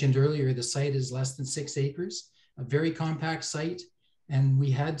was mentioned earlier, the site is less than 6 acres. A very compact site, and we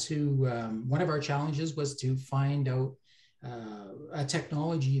had to, one of our challenges was to find out a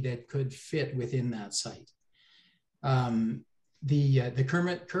technology that could fit within that site. The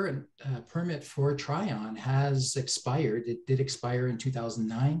current permit for Trion has expired. It did expire in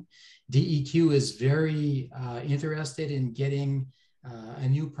 2009. DEQ is very interested in getting a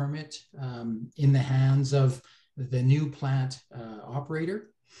new permit in the hands of the new plant operator.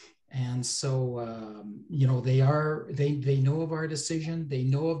 And so, you know, they know of our decision. They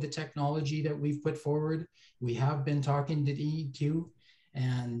know of the technology that we've put forward. We have been talking to DEQ,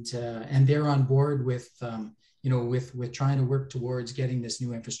 and they're on board with, you know, with trying to work towards getting this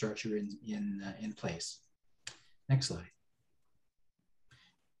new infrastructure in place. Next slide.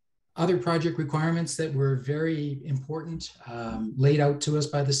 Other project requirements that were very important, laid out to us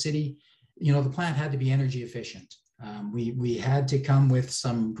by the city. You know, the plant had to be energy efficient. We had to come with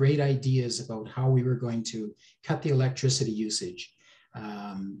some great ideas about how we were going to cut the electricity usage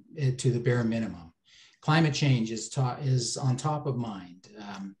to the bare minimum. Climate change is on top of mind.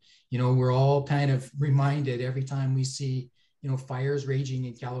 You know, we're all kind of reminded every time we see, you know, fires raging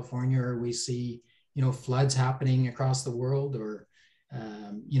in California, or we see, you know, floods happening across the world, or,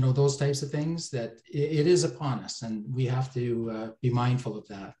 you know, those types of things, that it is upon us, and we have to be mindful of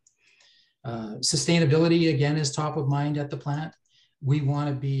that. Sustainability, again, is top of mind at the plant. We want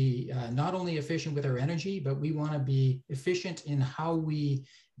to be not only efficient with our energy, but we want to be efficient in how we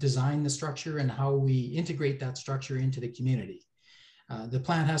design the structure and how we integrate that structure into the community. The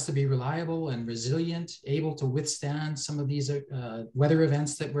plant has to be reliable and resilient, able to withstand some of these weather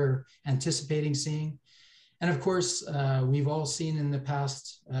events that we're anticipating seeing. And of course, we've all seen in the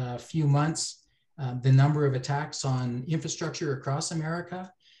past few months the number of attacks on infrastructure across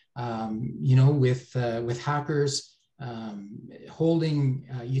America. You know, with hackers holding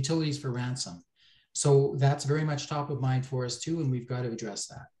utilities for ransom. So that's very much top of mind for us too, and we've got to address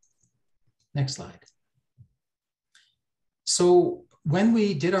that. Next slide. So when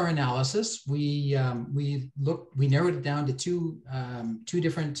we did our analysis, we narrowed it down to two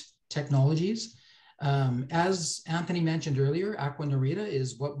different technologies. As Anthony mentioned earlier, Aqua Narita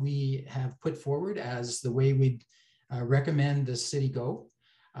is what we have put forward as the way we'd recommend the city go.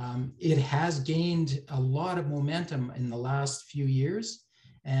 It has gained a lot of momentum in the last few years.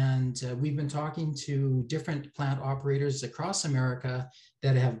 And we've been talking to different plant operators across America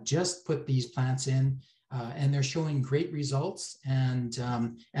that have just put these plants in, and they're showing great results. And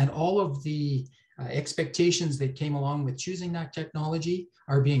all of the expectations that came along with choosing that technology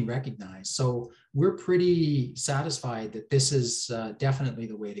are being recognized. So we're pretty satisfied that this is definitely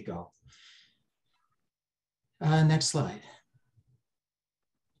the way to go. Next slide.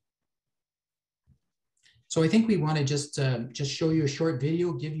 So I think we want to just show you a short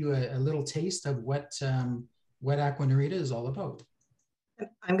video, give you a little taste of what Aqua Narita is all about.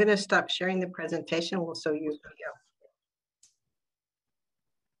 I'm going to stop sharing the presentation. We'll show you a video.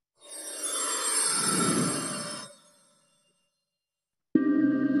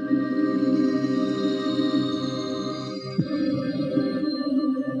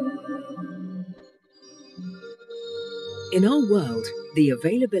 In our world, the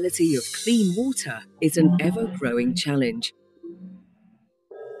availability of clean water is an ever-growing challenge.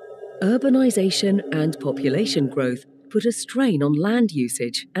 Urbanization and population growth put a strain on land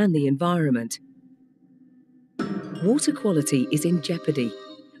usage and the environment. Water quality is in jeopardy,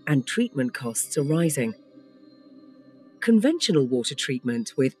 and treatment costs are rising. Conventional water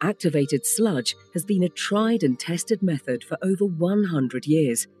treatment with activated sludge has been a tried and tested method for over 100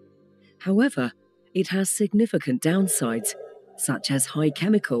 years. However, it has significant downsides, such as high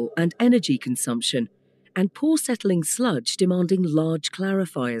chemical and energy consumption, and poor settling sludge demanding large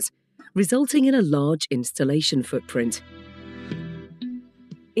clarifiers, resulting in a large installation footprint.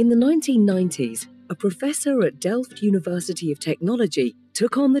 In the 1990s, a professor at Delft University of Technology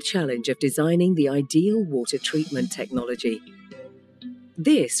took on the challenge of designing the ideal water treatment technology.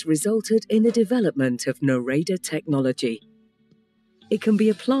 This resulted in the development of Narita technology. It can be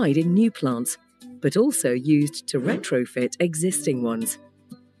applied in new plants, but also used to retrofit existing ones.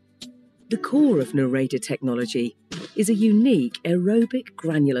 The core of Narita technology is a unique aerobic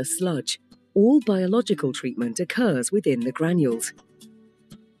granular sludge. All biological treatment occurs within the granules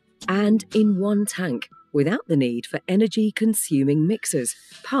and in one tank, without the need for energy-consuming mixers,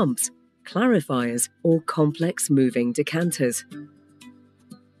 pumps, clarifiers, or complex moving decanters.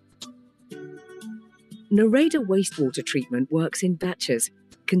 Narita wastewater treatment works in batches,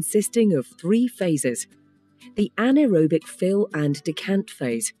 consisting of 3 phases. The anaerobic fill and decant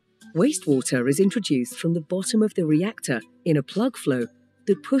phase. Wastewater is introduced from the bottom of the reactor in a plug flow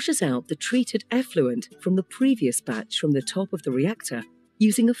that pushes out the treated effluent from the previous batch from the top of the reactor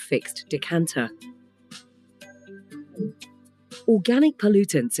using a fixed decanter. Organic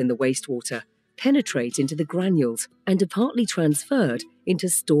pollutants in the wastewater penetrate into the granules and are partly transferred into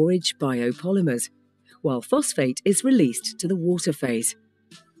storage biopolymers, while phosphate is released to the water phase.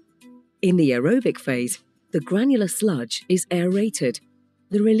 In the aerobic phase, the granular sludge is aerated.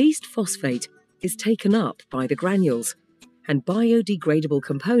 The released phosphate is taken up by the granules, and biodegradable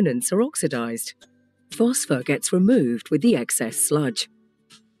components are oxidized. Phosphor gets removed with the excess sludge.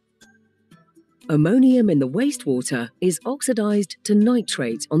 Ammonium in the wastewater is oxidized to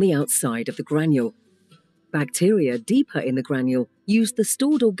nitrate on the outside of the granule. Bacteria deeper in the granule use the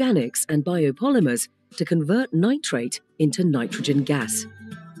stored organics and biopolymers to convert nitrate into nitrogen gas.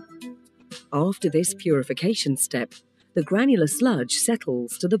 After this purification step, the granular sludge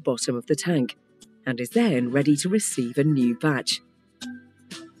settles to the bottom of the tank and is then ready to receive a new batch.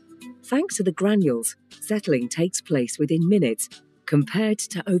 Thanks to the granules, settling takes place within minutes, compared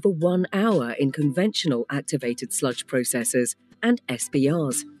to over 1 hour in conventional activated sludge processors and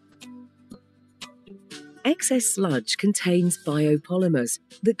SBRs. Excess sludge contains biopolymers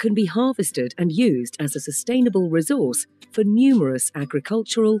that can be harvested and used as a sustainable resource for numerous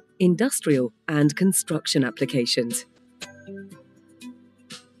agricultural, industrial, and construction applications.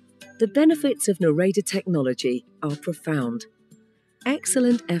 The benefits of Narita technology are profound.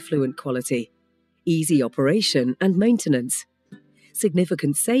 Excellent effluent quality, easy operation and maintenance,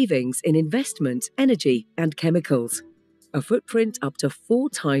 significant savings in investment, energy, and chemicals, a footprint up to 4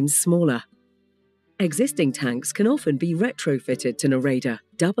 times smaller. Existing tanks can often be retrofitted to Narita,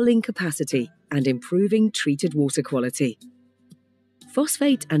 doubling capacity and improving treated water quality.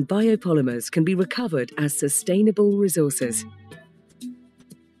 Phosphate and biopolymers can be recovered as sustainable resources.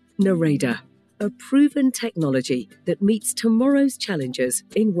 Narita, a proven technology that meets tomorrow's challenges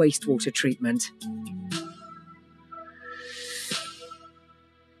in wastewater treatment.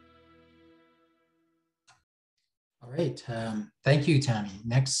 All All right, thank you, Tammy.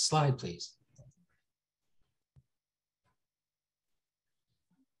 Next slide, please.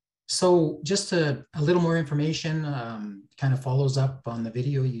 So just a little more information, kind of follows up on the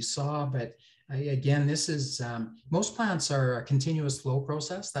video you saw, but again, this is, most plants are a continuous flow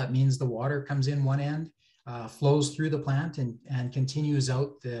process. That means the water comes in one end, flows through the plant and continues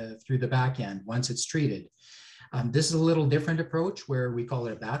out through the back end once it's treated. This is a little different approach where we call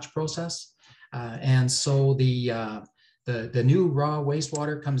it a batch process. And so the new raw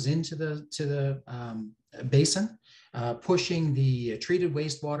wastewater comes into the basin, pushing the treated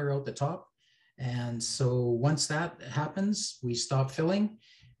wastewater out the top. And so once that happens, we stop filling.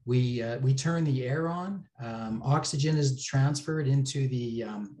 We turn the air on. Oxygen is transferred into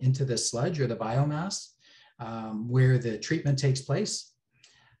the sludge or the biomass where the treatment takes place.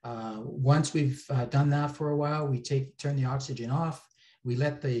 Once we've done that for a while, we turn the oxygen off. We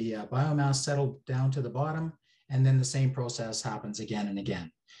let the biomass settle down to the bottom, and then the same process happens again and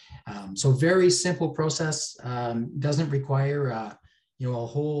again. So very simple process, doesn't require a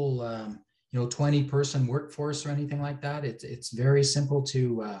whole 20-person workforce or anything like that. It's very simple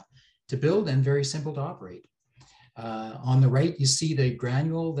to build and very simple to operate. On the right, you see the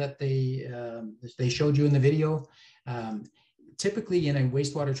granule that they showed you in the video. Typically in a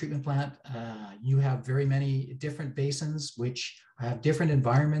wastewater treatment plant, you have very many different basins which have different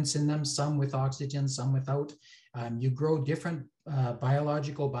environments in them, some with oxygen, some without. You grow different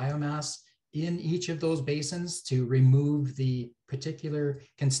biological biomass in each of those basins to remove the particular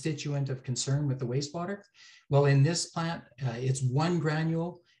constituent of concern with the wastewater. Well, in this plant, it's one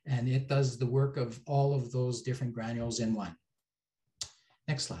granule and it does the work of all of those different granules in one.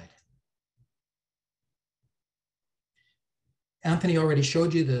 Next slide. Anthony already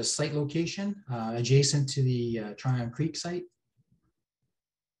showed you the site location adjacent to the Tryon Creek site.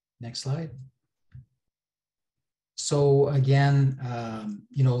 Next slide. So again,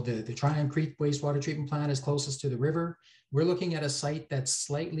 the Tryon Creek wastewater treatment plant is closest to the river. We're looking at a site that's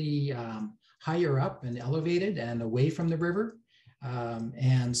slightly higher up and elevated and away from the river.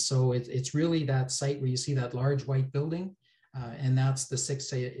 And so it's really that site where you see that large white building. And that's the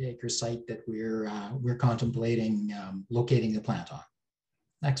 6-acre site that we're contemplating locating the plant on.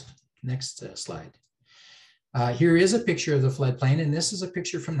 Next slide. Here is a picture of the floodplain, and this is a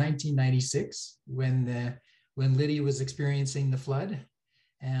picture from 1996 when Lydia was experiencing the flood.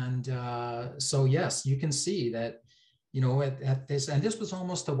 And so yes, you can see that, at this, and this was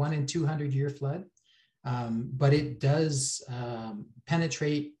almost a 1 in 200 year flood, but it does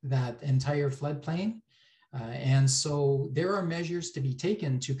penetrate that entire floodplain. And so there are measures to be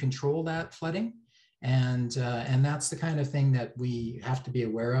taken to control that flooding. And that's the kind of thing that we have to be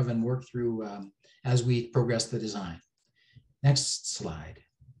aware of and work through as we progress the design. Next slide.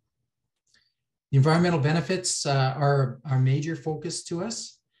 The environmental benefits are our major focus to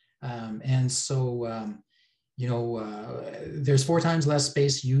us. And so, there's 4 times less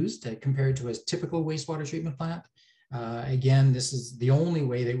space used compared to a typical wastewater treatment plant. Again, this is the only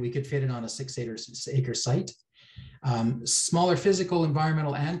way that we could fit it on a 6-acre site. Smaller physical,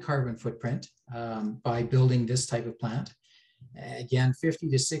 environmental, and carbon footprint by building this type of plant. Again, 50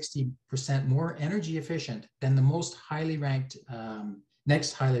 to 60% more energy efficient than the most highly ranked,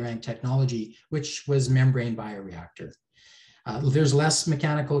 next highly ranked technology, which was membrane bioreactor. There's less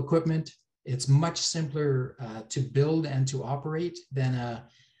mechanical equipment. It's much simpler to build and to operate than a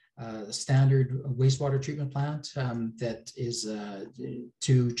standard wastewater treatment plant that is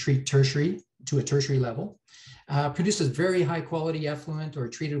to treat to a tertiary level. Produces very high quality effluent or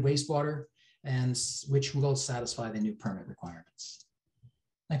treated wastewater, and which will satisfy the new permit requirements.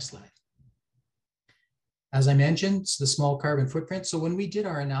 Next slide. As I mentioned, it's the small carbon footprint. So when we did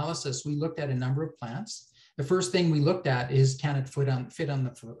our analysis, we looked at a number of plants. The first thing we looked at is, can it fit on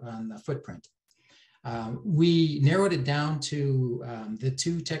the footprint? We narrowed it down to the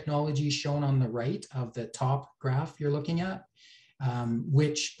 2 technologies shown on the right of the top graph you're looking at,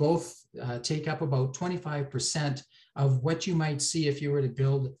 which both take up about 25% of what you might see if you were to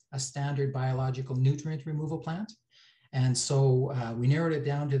build a standard biological nutrient removal plant. And so we narrowed it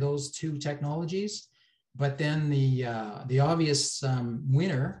down to those 2 technologies. But then the obvious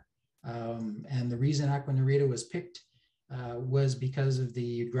winner, and the reason Aqua Narita was picked was because of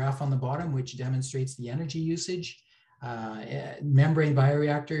the graph on the bottom, which demonstrates the energy usage. Membrane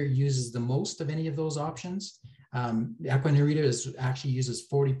bioreactor uses the most of any of those options. Aqua Narita actually uses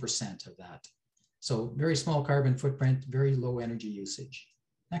 40% of that. So very small carbon footprint, very low energy usage.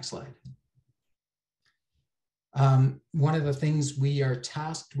 Next slide. One of the things we are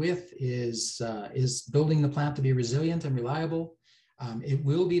tasked with is building the plant to be resilient and reliable. It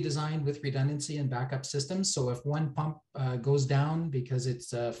will be designed with redundancy and backup systems. So if one pump goes down because it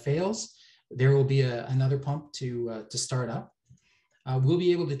fails, there will be another pump to start up. We'll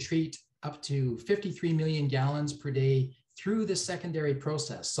be able to treat up to 53 million gallons per day through the secondary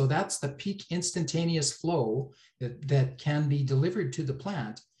process. So that's the peak instantaneous flow that can be delivered to the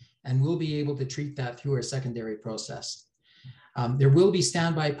plant, and we'll be able to treat that through our secondary process. There will be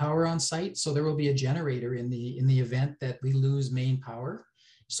standby power on site, so there will be a generator in the event that we lose main power,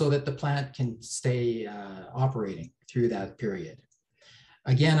 so that the plant can stay operating through that period.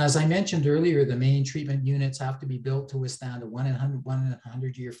 Again, as I mentioned earlier, the main treatment units have to be built to withstand a 1 in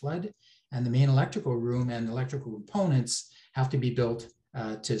 100 year flood, and the main electrical room and electrical components have to be built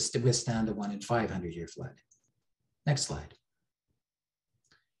to withstand a 1 in 500 year flood. Next slide.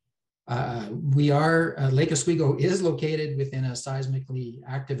 Lake Oswego is located within a seismically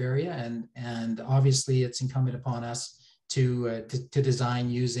active area, and obviously it's incumbent upon us to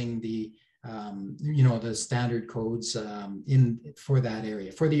design using the the standard codes for that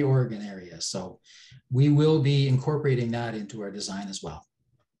area, for the Oregon area. So we will be incorporating that into our design as well.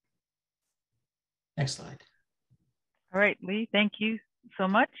 Next slide. All right, Lee, thank you so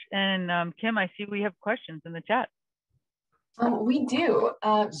much. And Kim, I see we have questions in the chat. We do.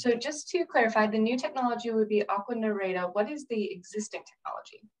 So just to clarify, the new technology would be Aqua Nareda. What is the existing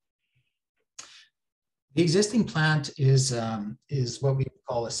technology? The existing plant is what we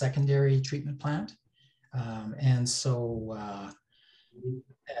call a secondary treatment plant. And so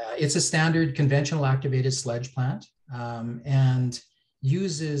it's a standard conventional activated sludge plant, and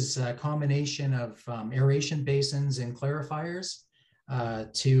uses a combination of aeration basins and clarifiers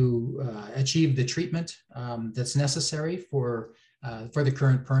to achieve the treatment that's necessary for the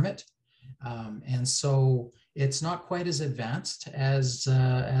current permit. And so it's not quite as advanced as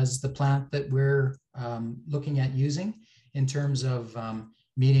the plant that we're looking at using in terms of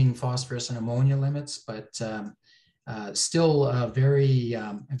meeting phosphorus and ammonia limits, but still a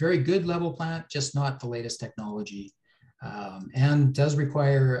very good level plant, just not the latest technology, and does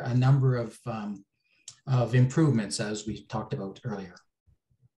require a number of improvements, as we talked about earlier.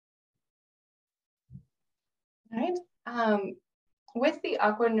 All right. With the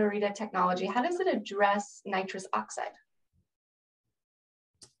Aqua Nareda technology, how does it address nitrous oxide?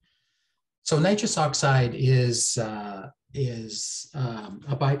 So nitrous oxide is a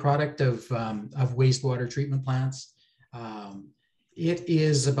byproduct of wastewater treatment plants. It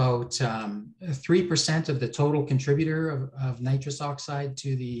is about 3% of the total contributor of nitrous oxide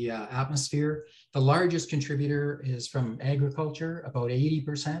to the atmosphere. The largest contributor is from agriculture, about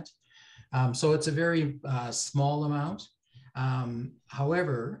 80%. So it's a very small amount.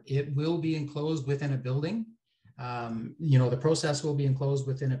 However, it will be enclosed within a building. The process will be enclosed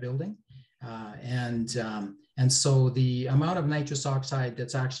within a building. And so the amount of nitrous oxide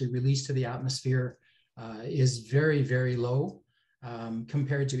that's actually released to the atmosphere is very, very low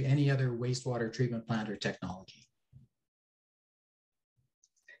compared to any other wastewater treatment plant or technology.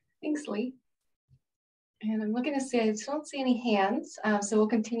 Thanks, Lee. And I'm looking to see, I still don't see any hands. So we'll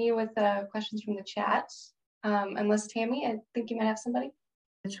continue with questions from the chat. Unless Tammy, I think you might have somebody.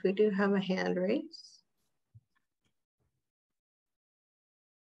 Yes, we do have a hand raised.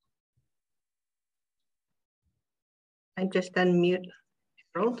 I just unmute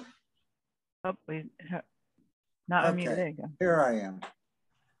Harold. Oh, please. Not okay. unmute. There you go. Here I am.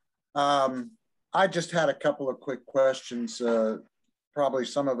 I just had a couple of quick questions, probably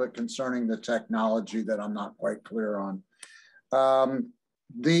some of it concerning the technology that I'm not quite clear on. I'm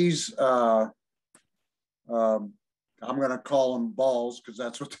going to call them balls because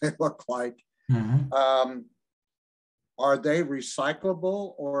that's what they look like. Mm-hmm. Are they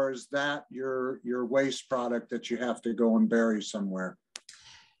recyclable, or is that your waste product that you have to go and bury somewhere?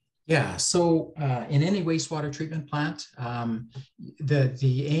 Yeah, so in any wastewater treatment plant,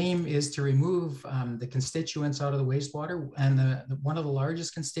 the aim is to remove the constituents out of the wastewater, and one of the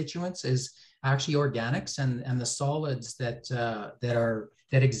largest constituents is actually organics and the solids that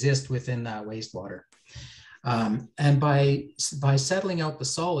exist within that wastewater. And by settling out the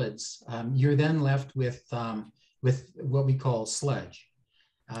solids, you're then left with what we call sludge.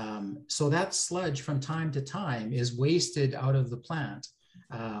 So that sludge from time to time is wasted out of the plant.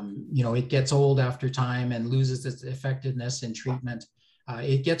 It gets old after time and loses its effectiveness in treatment.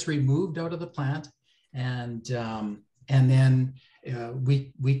 It gets removed out of the plant, and then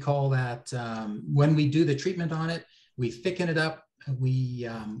we call that, when we do the treatment on it, we thicken it up, we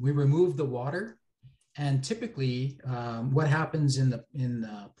remove the water. And typically what happens in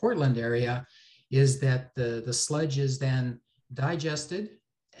the Portland area is that the sludge is then digested,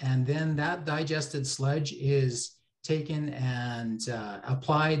 and then that digested sludge is taken and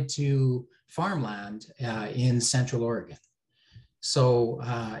applied to farmland in Central Oregon. So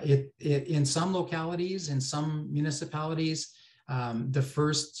in some localities, in some municipalities, the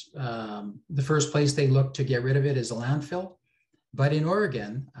first place they look to get rid of it is a landfill. But in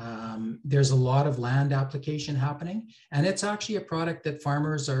Oregon, there's a lot of land application happening, and it's actually a product that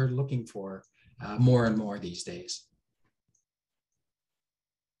farmers are looking for more and more these days.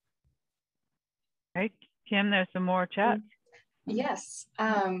 All right, Kim, there's some more chat. Yes.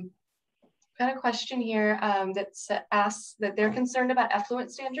 Got a question here that asks that they're concerned about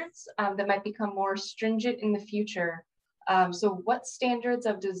effluent standards that might become more stringent in the future. So what standards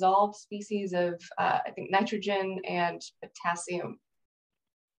of dissolved species of, I think, nitrogen and potassium,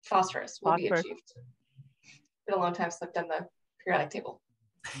 phosphorus will be achieved? It's been a long time since I've done the periodic table.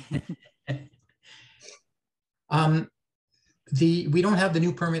 We don't have the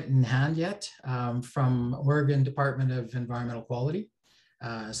new permit in hand yet from Oregon Department of Environmental Quality.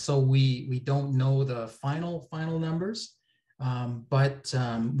 So we don't know the final numbers, but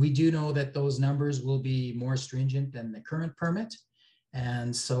we do know that those numbers will be more stringent than the current permit.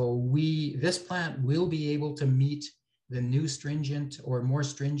 And so this plant will be able to meet the new stringent or more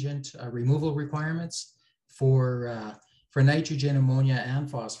stringent removal requirements for nitrogen, ammonia, and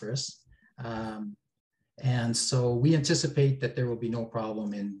phosphorus. And so we anticipate that there will be no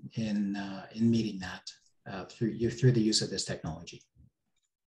problem in meeting that through the use of this technology.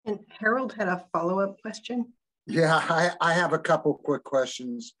 And Harold had a follow-up question. Yeah, I have a couple quick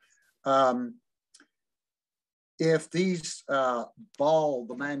questions. If these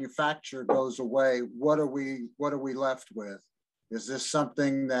the manufacturer goes away, what are we left with? Is this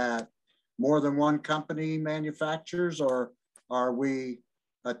something that more than one company manufactures, or are we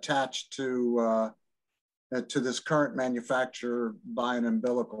attached to this current manufacturer by an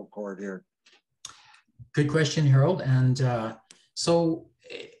umbilical cord here? Good question, Harold. And so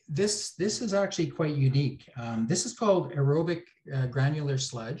this is actually quite unique. This is called aerobic granular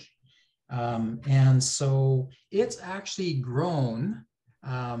sludge. And so it's actually grown.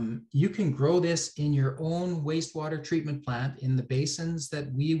 You can grow this in your own wastewater treatment plant in the basins that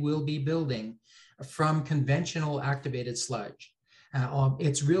we will be building from conventional activated sludge.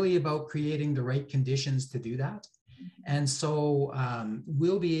 It's really about creating the right conditions to do that. And so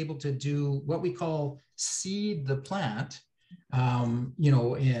we'll be able to do what we call seed the plant,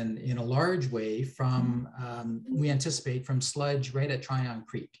 in a large way from, we anticipate from sludge right at Tryon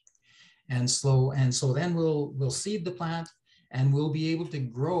Creek. And so then we'll seed the plant, and we'll be able to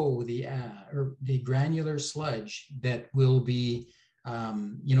grow the granular sludge that will be,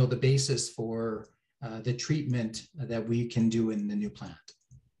 the basis for the treatment that we can do in the new plant.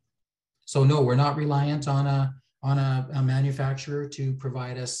 So no, we're not reliant on a manufacturer to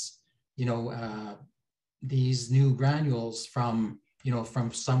provide us, these new granules from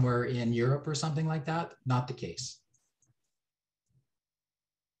somewhere in Europe or something like that. Not the case.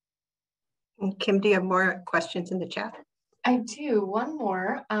 And Kim, do you have more questions in the chat? I do. One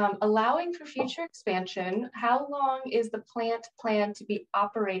more. Allowing for future expansion, how long is the plant planned to be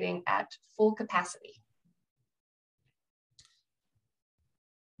operating at full capacity?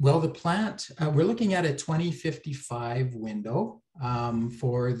 Well, the plant, we're looking at a 2055 window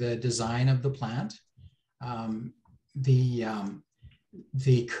for the design of the plant.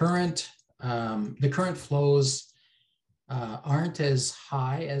 The current flows aren't as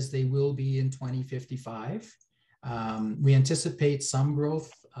high as they will be in 2055. We anticipate some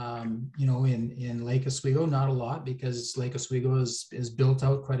growth, in Lake Oswego, not a lot because Lake Oswego is built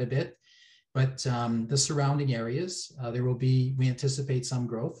out quite a bit, but the surrounding areas, we anticipate some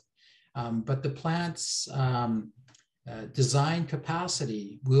growth, but the plant's design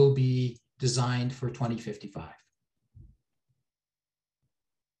capacity will be designed for 2055.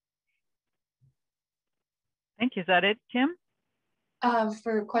 Thank you. Is that it, Kim?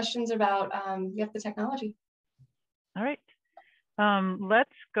 For questions about the technology. All right.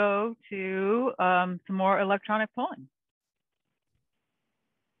 Let's go to some more electronic polling.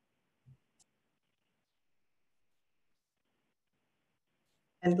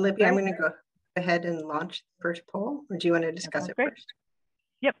 And Libby, I'm going to go ahead and launch the first poll, or do you want to discuss it first?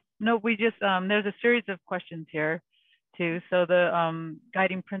 Yep. No, we just, there's a series of questions here too. So the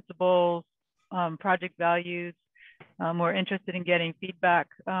guiding principles, project values, we're interested in getting feedback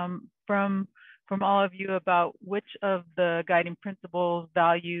from all of you about which of the guiding principles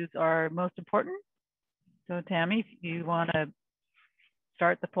values are most important. So Tammy, if you want to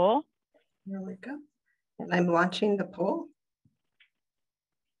start the poll. There we go. And I'm launching the poll.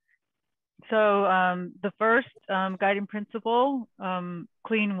 So the first guiding principle,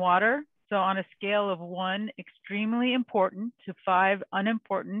 clean water. So on a scale of 1, extremely important, to 5,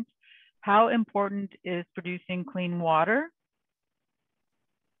 unimportant, how important is producing clean water?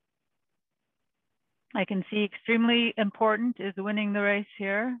 I can see extremely important is winning the race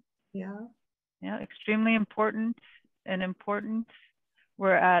here. Yeah. Yeah, extremely important and important.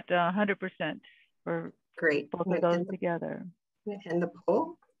 We're at 100% for Great. both of those together. And the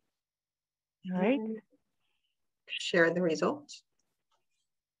poll. All right. Share the results.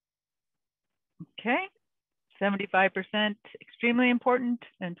 Okay. 75% extremely important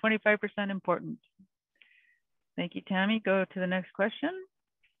and 25% important. Thank you, Tammy. Go to the next question.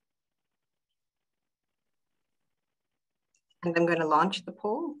 And I'm going to launch the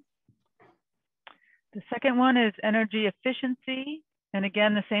poll. The second one is energy efficiency. And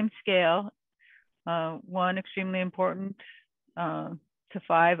again, the same scale. 1, extremely important, to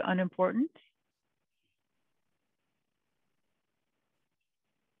 5, unimportant.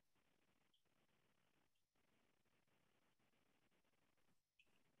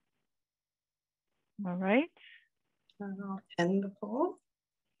 All right. I'll end the poll.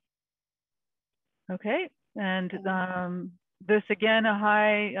 Okay. And this again, a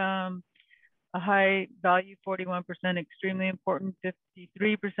high value, 41%, extremely important,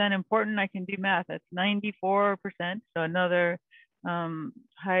 53% important. I can do math. That's 94%. So another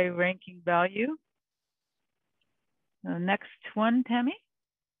high ranking value. Next one, Tammy.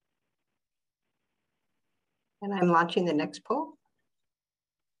 And I'm launching the next poll.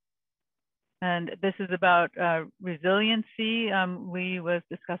 And this is about resiliency. We was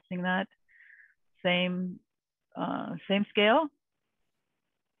discussing that same scale.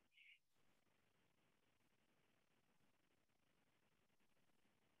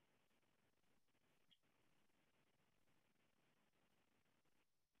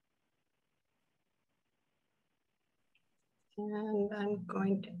 And I'm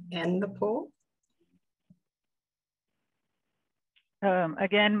going to end the poll.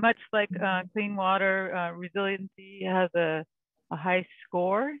 Again, much like clean water, resiliency has a high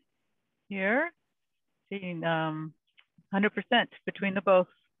score here, seeing 100% between the both,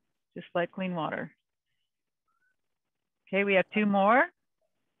 just like clean water. Okay, we have 2 more.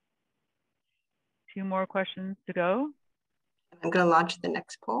 2 more questions to go. I'm going to launch the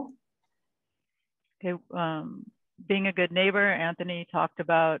next poll. Okay, being a good neighbor, Anthony talked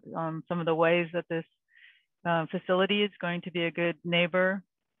about some of the ways that this facility is going to be a good neighbor.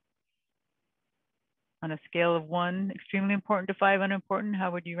 On a scale of 1, extremely important, to 5, unimportant,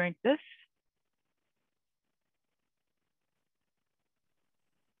 how would you rank this?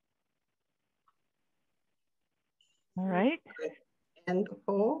 All right. End the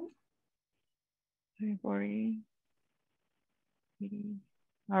poll. 40, 80.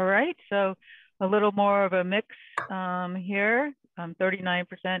 All right, so a little more of a mix here, 39%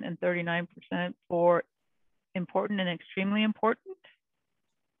 and 39% for important and extremely important.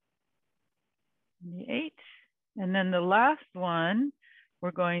 8. And then the last one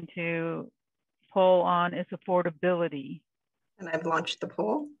we're going to poll on is affordability. And I've launched the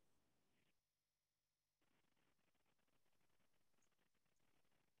poll.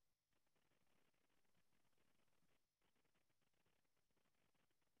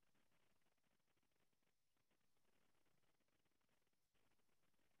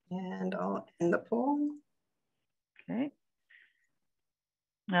 And I'll end the poll. Okay.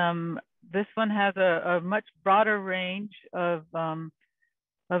 This one has a much broader range of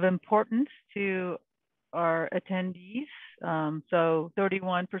importance to our attendees. So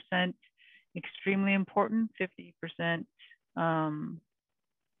 31% extremely important, 50%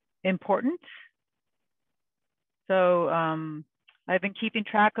 important. So I've been keeping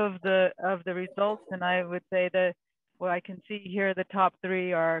track of the results, and I would say that what I can see here, the top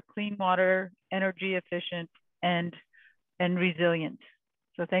 3 are clean water, energy efficient, and resilient.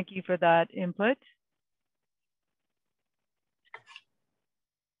 So thank you for that input.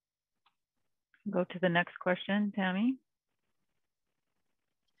 Go to the next question, Tammy.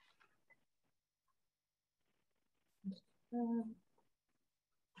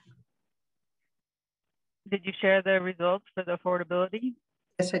 Did you share the results for the affordability?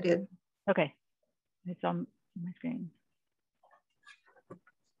 Yes, I did. Okay, it's on my screen.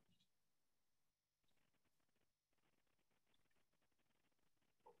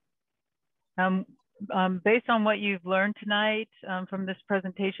 Based on what you've learned tonight from this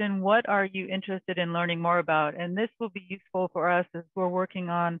presentation, what are you interested in learning more about? And this will be useful for us as we're working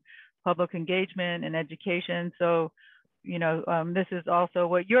on public engagement and education. So, you know, this is also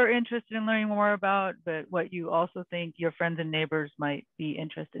what you're interested in learning more about, but what you also think your friends and neighbors might be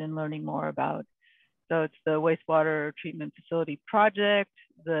interested in learning more about. So it's the wastewater treatment facility project,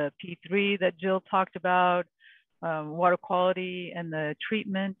 the P3 that Jill talked about, water quality and the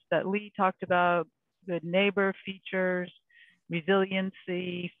treatment that Lee talked about, good neighbor features,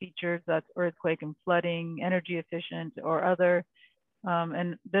 resiliency features, that's earthquake and flooding, energy efficient or other.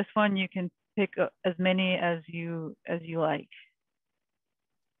 And this one you can pick as many as you like.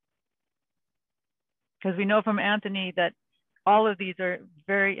 Because we know from Anthony that all of these are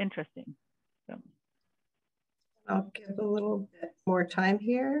very interesting. So. I'll give a little bit more time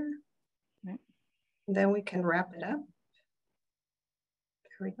here. Okay. And then we can wrap it up.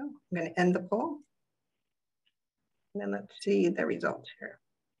 There we go. I'm going to end the poll. And then let's see the results here.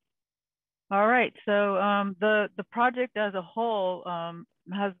 All right, so the project as a whole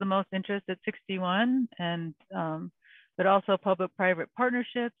has the most interest at 61, and but also public-private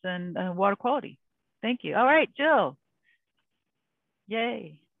partnerships and water quality. Thank you. All right, Jill.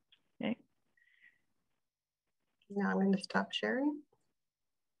 Yay. Okay. Now I'm going to stop sharing.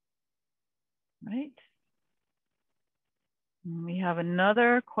 Right. And we have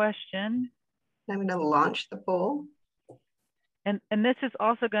another question. I'm going to launch the poll. And this is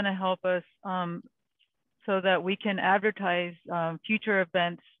also going to help us so that we can advertise future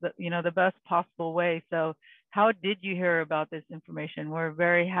events, that, you know, the best possible way. So how did you hear about this information? We're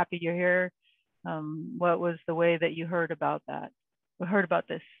very happy you're here. What was the way that you heard about that? We heard about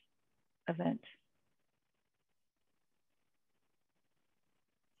this event.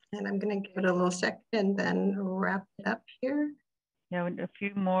 And I'm going to give it a little second and then wrap it up here. Yeah, a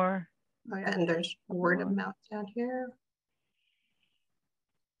few more. Oh, yeah, and there's word of mouth down here.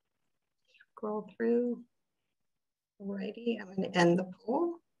 Scroll through. Alrighty, I'm going to end the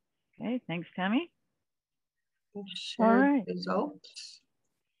poll. Okay, thanks, Tammy. Share all right. the results.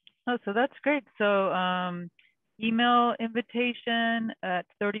 Oh, so that's great. So email invitation at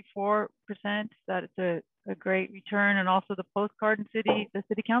 34%. That's a great return, and also the postcard and the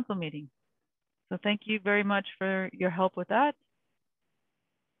city council meeting. So thank you very much for your help with that.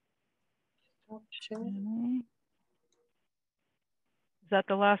 Is that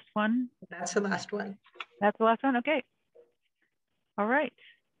the last one? That's the last one. That's the last one, okay. All right.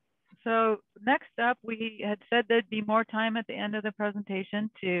 So next up, we had said there'd be more time at the end of the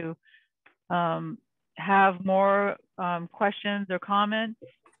presentation to have more questions or comments.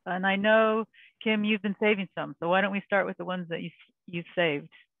 And I know, Kim, you've been saving some. So why don't we start with the ones that you've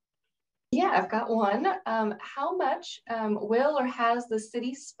saved? Yeah, I've got one. How much will or has the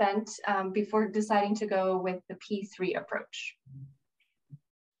city spent before deciding to go with the P3 approach?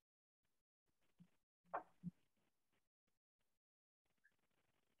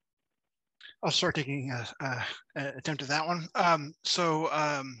 I'll start taking an attempt at that one. So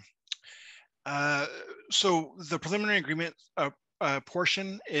the preliminary agreement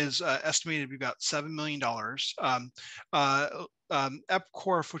portion is estimated to be about $7 million.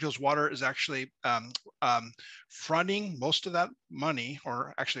 EPCOR Foothills Water is actually fronting most of that money,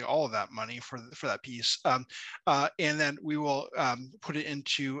 or actually all of that money for that piece. And then we will put it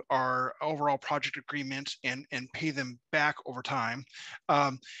into our overall project agreement and pay them back over time.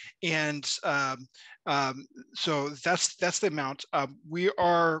 So that's the amount. We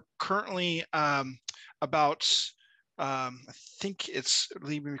are currently about I think it's,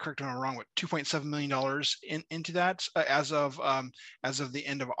 leave me correct if I'm wrong, what, $2.7 million into that as of the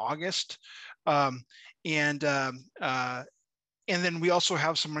end of August, and then we also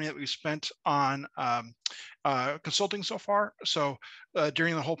have some money that we've spent on consulting so far. So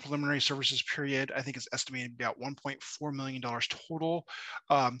during the whole preliminary services period, I think it's estimated about $1.4 million total,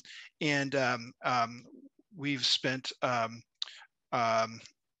 and we've spent about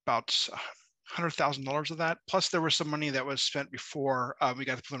 $100,000 of that. Plus, there was some money that was spent before we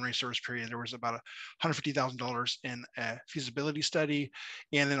got the preliminary service period. There was about $150,000 in a feasibility study,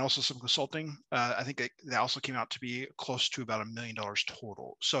 and then also some consulting. I think that also came out to be close to about $1 million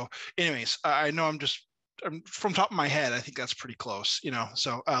total. So, anyways, I know I'm from top of my head, I think that's pretty close, you know.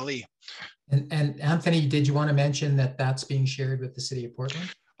 So, Lee. And Anthony, did you want to mention that that's being shared with the city of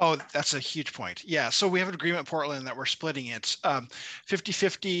Portland? Oh, that's a huge point. Yeah, so we have an agreement in Portland that we're splitting it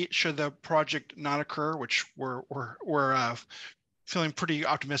 50-50 should the project not occur, which we're feeling pretty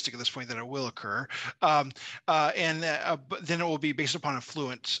optimistic at this point that it will occur. But then it will be based upon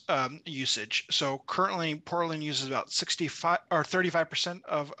affluent usage. So currently Portland uses about 65 or 35%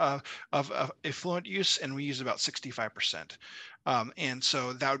 of affluent use, and we use about 65%. And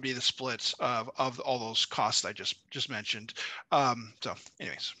so that would be the split of all those costs I just mentioned. So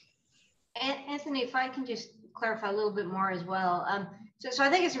anyways. Anthony, if I can just clarify a little bit more as well. So I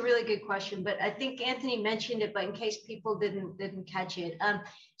think it's a really good question, but I think Anthony mentioned it, but in case people didn't catch it.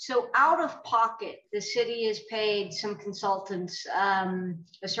 So out of pocket, the city has paid some consultants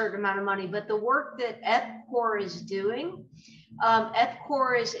a certain amount of money, but the work that EPCOR is doing,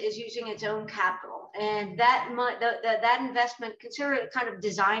 EPCOR is using its own capital, and that investment, consider it kind of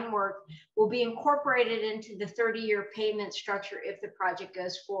design work, will be incorporated into the 30-year payment structure if the project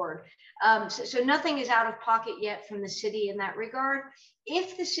goes forward. So nothing is out of pocket yet from the city in that regard.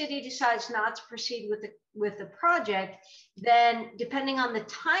 If the city decides not to proceed with the project, then depending on the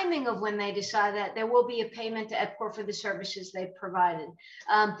timing of when they decide that, there will be a payment to EPCOR for the services they've provided.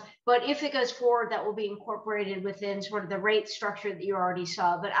 But if it goes forward, that will be incorporated within sort of the rate structure that you already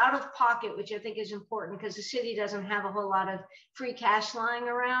saw. But out of pocket, which I think is important because the city doesn't have a whole lot of free cash lying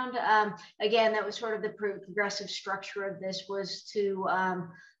around. Again, that was sort of the progressive structure of this, was to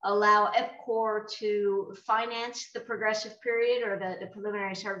allow EPCOR to finance the progressive period or the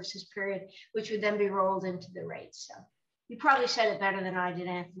preliminary services period, which would then be rolled into the rates. So you probably said it better than I did,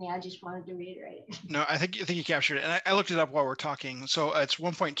 Anthony. I just wanted to reiterate it. No, I think you captured it. And I looked it up while we're talking. So it's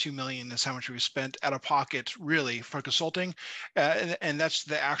 1.2 million is how much we've spent out of pocket really for consulting. And that's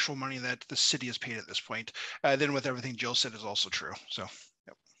the actual money that the city has paid at this point. Then with everything Jill said is also true. So,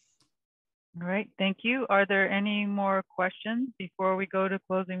 yep. All right, thank you. Are there any more questions before we go to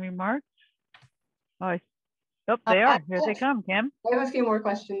closing remarks? Oh, they are. Here they come, Kim. I have a few more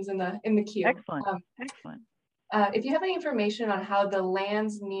questions in the queue. Excellent, excellent. If you have any information on how the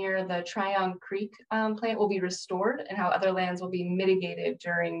lands near the Tryon Creek plant will be restored and how other lands will be mitigated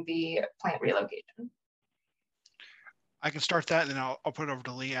during the plant relocation. I can start that, and then I'll put it over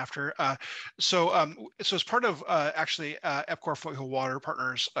to Lee after. So as part of actually EPCOR Foothill Water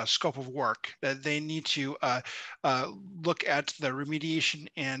Partners' scope of work, that they need to look at the remediation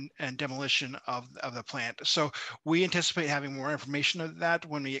and demolition of the plant. So we anticipate having more information of that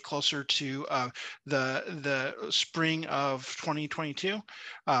when we get closer to the spring of 2022.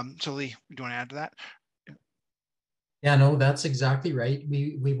 So Lee, do you want to add to that? Yeah, no, that's exactly right.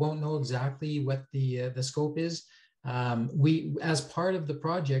 We won't know exactly what the scope is. As part of the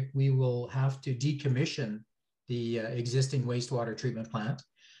project, we will have to decommission the existing wastewater treatment plant,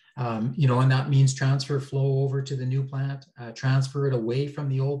 and that means transfer flow over to the new plant, transfer it away from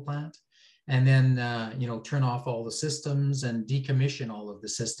the old plant, and then, turn off all the systems and decommission all of the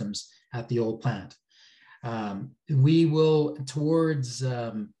systems at the old plant. We will, towards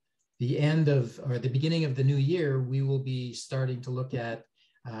the end of, or the beginning of the new year, we will be starting to look at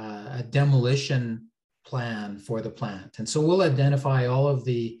a demolition plan for the plant. And so we'll identify all of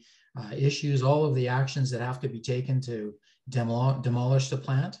the issues, all of the actions that have to be taken to demolish the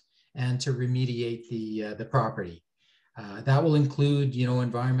plant and to remediate the property. That will include,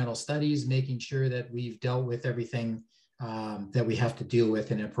 environmental studies, making sure that we've dealt with everything that we have to deal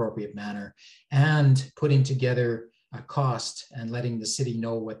with in an appropriate manner, and putting together a cost and letting the city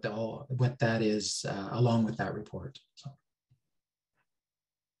know what that is along with that report. So.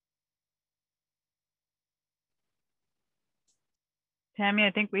 Tammy,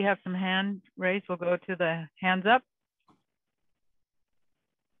 I think we have some hand raised. We'll go to the hands up.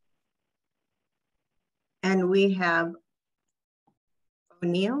 And we have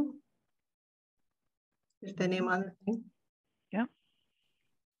O'Neill. Is the name on the thing? Yeah.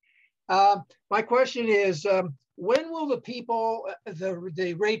 My question is, when will the people,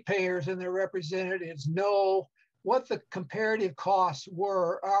 the ratepayers and their representatives know what the comparative costs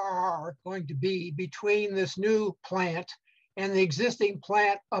are going to be between this new plant and the existing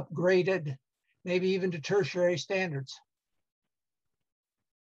plant upgraded, maybe even to tertiary standards?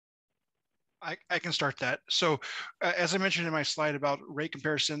 I can start that. So as I mentioned in my slide about rate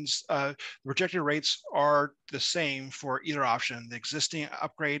comparisons, the projected rates are the same for either option, the existing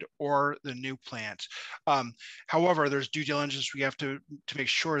upgrade or the new plant. However, there's due diligence we have to make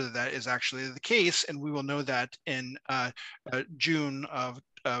sure that that is actually the case, and we will know that in June of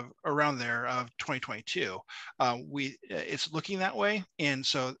around there of 2022. It's looking that way, and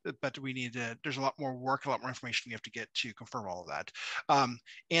so, but we need to, there's a lot more work, a lot more information we have to get to confirm all of that.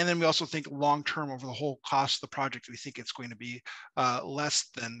 And then we also think long-term over the whole cost of the project, we think it's going to be less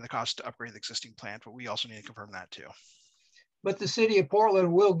than the cost to upgrade the existing plant, but we also need to confirm that too. But the city of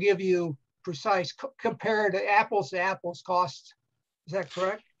Portland will give you precise compared to apples costs. Is that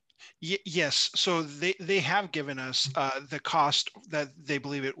correct? Yes, so they have given us the cost that they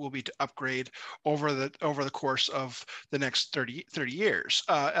believe it will be to upgrade over the course of the next 30 years.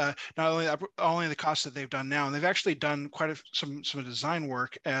 Not only the cost that they've done now, and they've actually done quite some design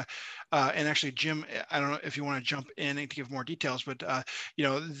work. And actually, Jim, I don't know if you want to jump in and give more details, but you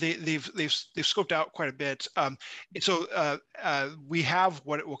know, they've scoped out quite a bit. So we have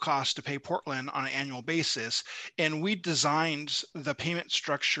what it will cost to pay Portland on an annual basis, and we designed the payment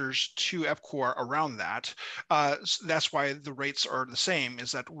structures to EPCOR around that. So that's why the rates are the same,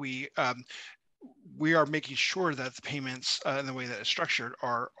 is that we are making sure that the payments and the way that it's structured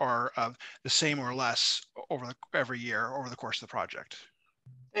are the same or less every year over the course of the project.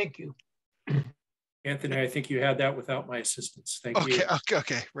 Thank you. Anthony, I think you had that without my assistance. Thank you.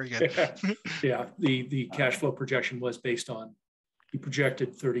 Okay, very good. Yeah, the cash flow projection was based on the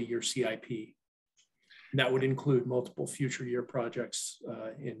projected 30-year CIP. And that would include multiple future year projects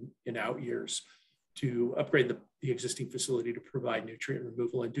in out years to upgrade the existing facility to provide nutrient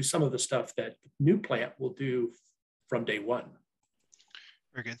removal and do some of the stuff that the new plant will do from day one.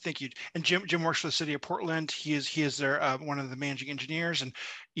 Very good, thank you. And Jim works for the city of Portland. He is their one of the managing engineers, and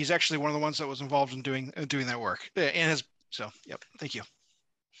he's actually one of the ones that was involved in doing that work. Yep, thank you.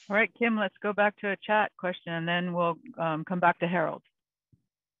 All right, Kim, let's go back to a chat question, and then we'll come back to Harold.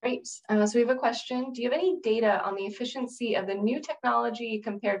 Great. So we have a question. Do you have any data on the efficiency of the new technology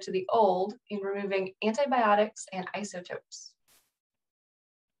compared to the old in removing antibiotics and isotopes?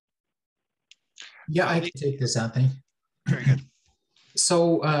 Yeah, I can take this, Anthony. Very good.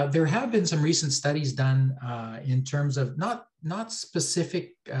 So there have been some recent studies done in terms of not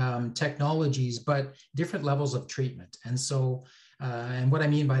specific technologies, but different levels of treatment. And so, and what I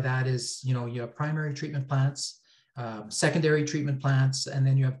mean by that is, you know, you have primary treatment plants, secondary treatment plants, and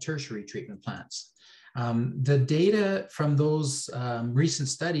then you have tertiary treatment plants. The data from those recent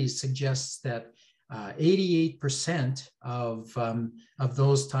studies suggests that 88% of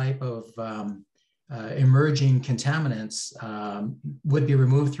those type of emerging contaminants would be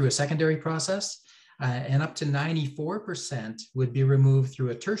removed through a secondary process, and up to 94% would be removed through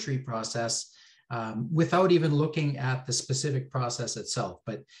a tertiary process without even looking at the specific process itself,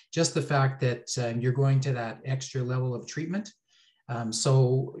 but just the fact that you're going to that extra level of treatment.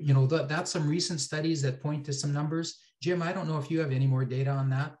 So, you know, that's some recent studies that point to some numbers. Jim, I don't know if you have any more data on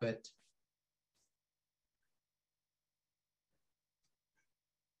that, but.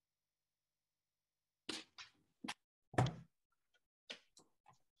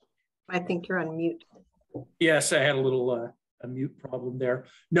 I think you're on mute. Yes, I had a little a mute problem there.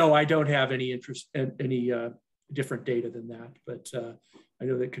 No, I don't have any interest in any different data than that, but I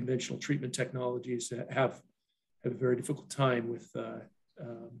know that conventional treatment technologies have a very difficult time with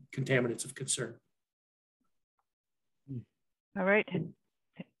contaminants of concern. All right,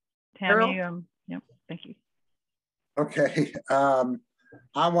 Tammy, yep, thank you. Okay,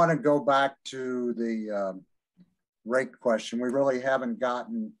 I want to go back to the rate question. We really haven't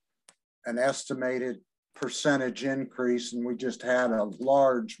gotten an estimated percentage increase, and we just had a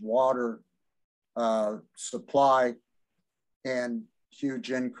large water supply and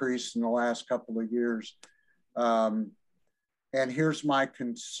huge increase in the last couple of years. And here's my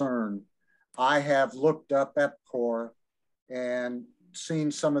concern. I have looked up EPCOR and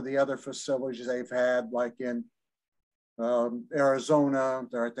seen some of the other facilities they've had, like in Arizona.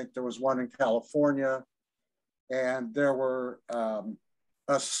 I think there was one in California, and there were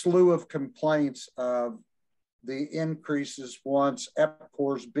a slew of complaints of the increases once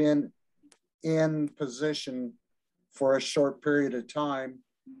EPCOR's been in position for a short period of time.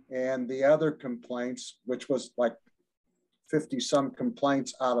 And the other complaints, which was like 50 some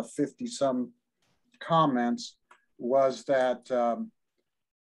complaints out of 50 some comments, was that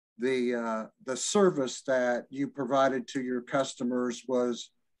the service that you provided to your customers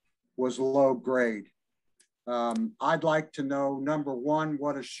was low grade. I'd like to know, number one,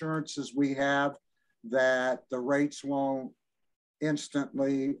 what assurances we have that the rates won't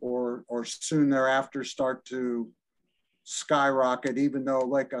instantly or soon thereafter start to skyrocket, even though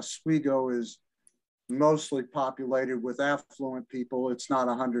Lake Oswego is mostly populated with affluent people. It's not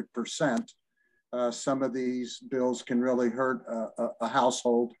 100%. Some of these bills can really hurt a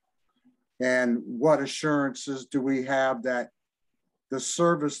household. And what assurances do we have that the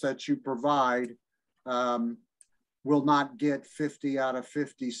service that you provide will not get 50 out of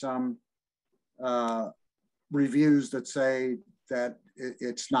 50 some reviews that say that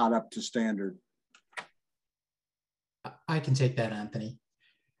it's not up to standard? I can take that, Anthony.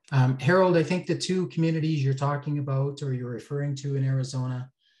 Harold, I think the two communities you're talking about or you're referring to in Arizona,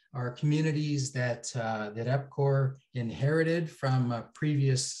 are communities that that EPCOR inherited from a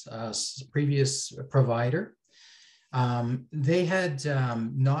previous provider. They had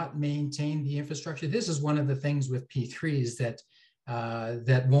not maintained the infrastructure. This is one of the things with P3s that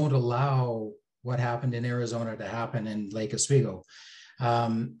that won't allow what happened in Arizona to happen in Lake Oswego.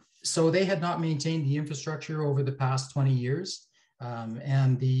 So they had not maintained the infrastructure over the past 20 years.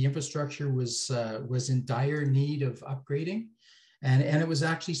 And the infrastructure was in dire need of upgrading. And it was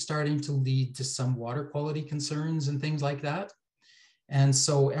actually starting to lead to some water quality concerns and things like that. And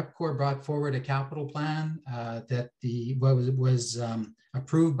so EPCOR brought forward a capital plan that was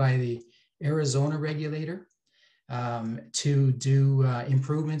approved by the Arizona regulator to do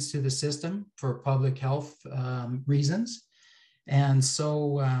improvements to the system for public health reasons. And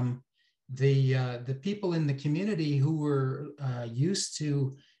so the people in the community who were used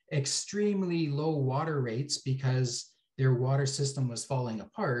to extremely low water rates because their water system was falling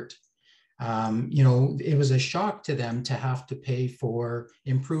apart, you know, it was a shock to them to have to pay for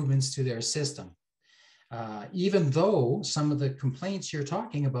improvements to their system. Even though some of the complaints you're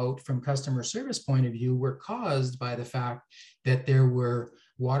talking about from customer service point of view were caused by the fact that there were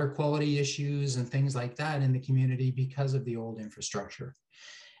water quality issues and things like that in the community because of the old infrastructure.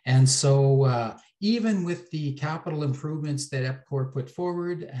 And so even with the capital improvements that EPCOR put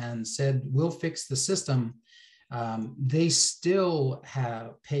forward and said, we'll fix the system, they still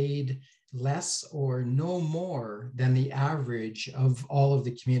have paid less or no more than the average of all of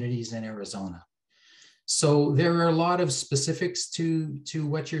the communities in Arizona. So there are a lot of specifics to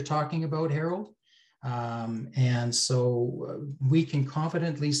what you're talking about, Harold. And so we can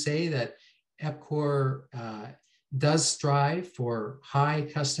confidently say that EPCOR does strive for high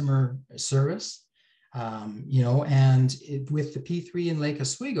customer service, you know, and with the P3 in Lake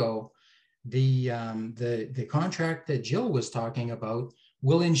Oswego, the contract that Jill was talking about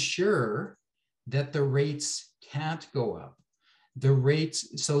will ensure that the rates can't go up. The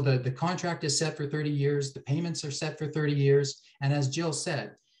rates, so the contract is set for 30 years, the payments are set for 30 years. And as Jill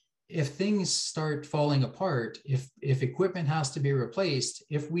said, if things start falling apart, if equipment has to be replaced,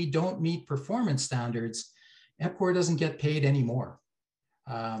 if we don't meet performance standards, EPCOR doesn't get paid anymore.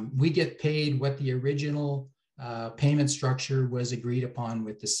 We get paid what the original payment structure was agreed upon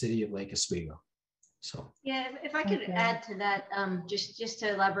with the city of Lake Oswego. So yeah, if I could add to that, just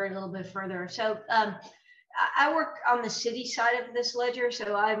to elaborate a little bit further. So I work on the city side of this ledger,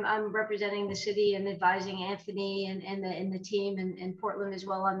 so I'm representing the city and advising Anthony and the team in Portland as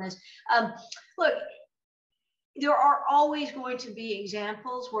well on this. Look, there are always going to be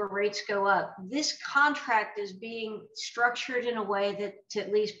examples where rates go up. This contract is being structured in a way that, to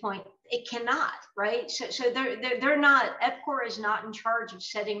at least point, it cannot, right? So they're not, EPCOR is not in charge of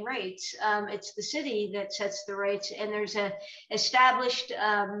setting rates. It's the city that sets the rates, and there's a established,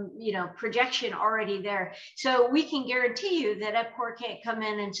 you know, projection already there. So we can guarantee you that EPCOR can't come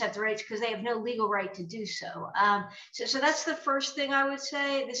in and set the rates because they have no legal right to do so. So that's the first thing I would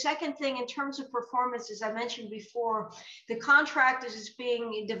say. The second thing, in terms of performance, as I mentioned before, the contract as it's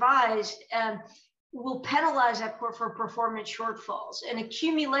being devised will penalize EPCOR for performance shortfalls. An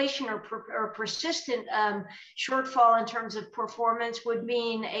accumulation or persistent shortfall in terms of performance would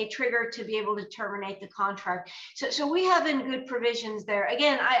mean a trigger to be able to terminate the contract. So we have in good provisions there.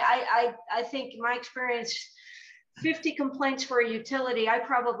 Again, I think my experience, 50 complaints for a utility, I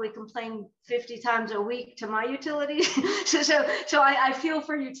probably complain 50 times a week to my utilities. so I feel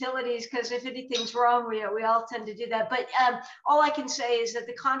for utilities, because if anything's wrong, we all tend to do that. But all I can say is that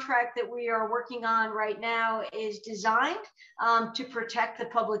the contract that we are working on right now is designed to protect the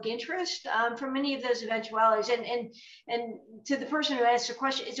public interest from any of those eventualities. And to the person who asked the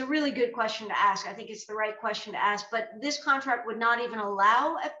question, it's a really good question to ask. I think it's the right question to ask, but this contract would not even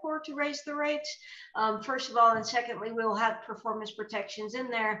allow EPCOR to raise the rates, first of all, and secondly, we'll have performance protections in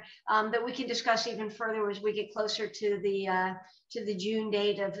there that we can discuss even further as we get closer to the June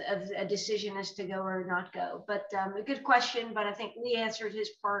date of a decision as to go or not go. But a good question, but I think Lee answered his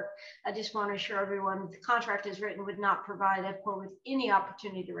part. I just want to assure everyone the contract as written would not provide EPCOR with any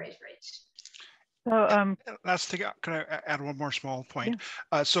opportunity to raise rates. So can I add one more small point?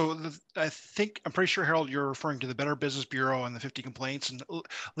 Yeah. I'm pretty sure, Harold, you're referring to the Better Business Bureau and the 50 complaints. And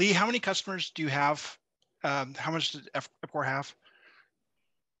Lee, how many customers do you have? How much did EPCOR have?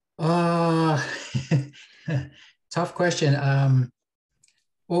 Tough question.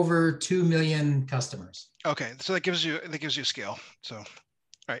 Over 2 million customers. Okay, so that gives you a scale. So, all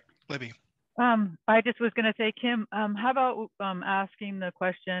right, Libby. I just was going to say, Kim, how about asking the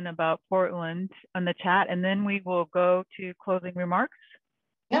question about Portland on the chat, and then we will go to closing remarks.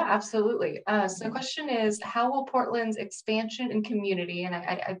 Yeah, absolutely. So the question is, how will Portland's expansion in community, and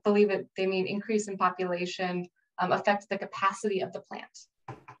I believe they mean increase in population, affect the capacity of the plant?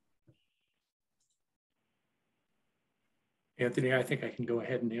 Anthony, I think I can go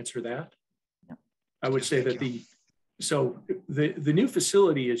ahead and answer that. Yep. I would say that the new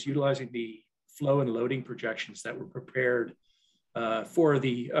facility is utilizing the flow and loading projections that were prepared for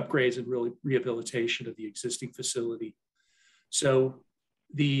the upgrades and really rehabilitation of the existing facility. So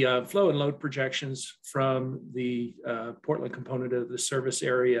the flow and load projections from the Portland component of the service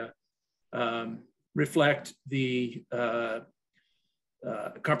area reflect the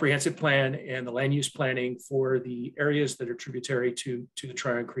comprehensive plan and the land use planning for the areas that are tributary to the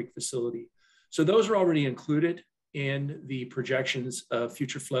Tryon Creek facility. So those are already included in the projections of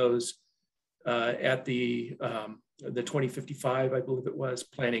future flows at the 2055, I believe it was,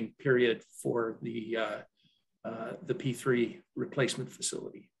 planning period for the P3 replacement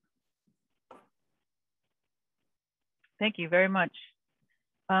facility. Thank you very much.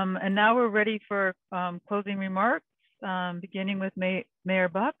 And now we're ready for closing remarks, beginning with Mayor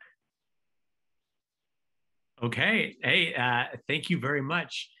Buck. Okay, hey, thank you very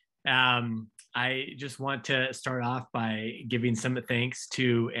much. I just want to start off by giving some thanks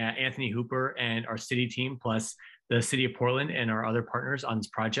to Anthony Hooper and our city team, plus the City of Portland and our other partners on this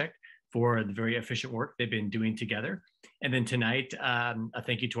project for the very efficient work they've been doing together. And then tonight, a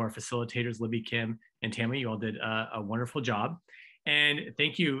thank you to our facilitators, Libby, Kim, and Tammy. You all did a wonderful job. And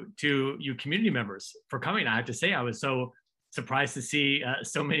thank you to you community members for coming. I have to say, I was so surprised to see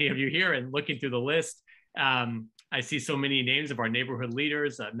so many of you here, and looking through the list. I see so many names of our neighborhood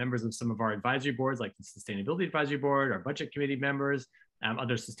leaders, members of some of our advisory boards, like the Sustainability Advisory Board, our budget committee members,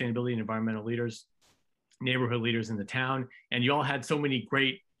 other sustainability and environmental leaders, neighborhood leaders in the town. And you all had so many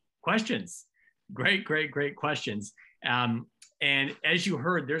great questions, great questions. And as you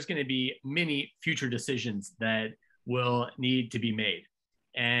heard, there's going to be many future decisions that will need to be made.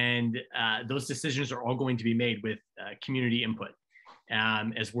 And those decisions are all going to be made with community input.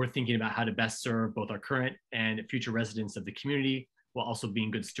 As we're thinking about how to best serve both our current and future residents of the community, while also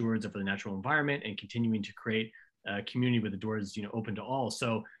being good stewards of the natural environment and continuing to create a community with the doors, open to all.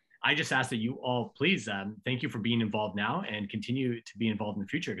 So I just ask that you all please thank you for being involved now and continue to be involved in the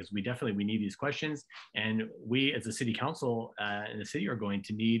future, because we need these questions, and we as a city council in the city are going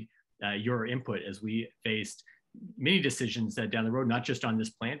to need your input as we faced many decisions down the road, not just on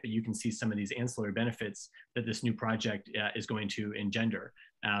this plant, but you can see some of these ancillary benefits that this new project is going to engender,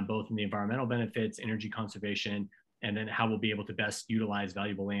 both in the environmental benefits, energy conservation, and then how we'll be able to best utilize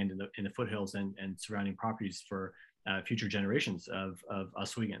valuable land in the foothills and surrounding properties for future generations of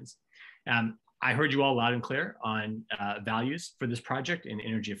Oswegians. I heard you all loud and clear on values for this project in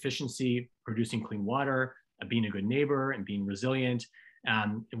energy efficiency, producing clean water, being a good neighbor, and being resilient.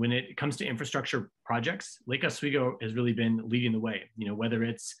 When it comes to infrastructure projects, Lake Oswego has really been leading the way, whether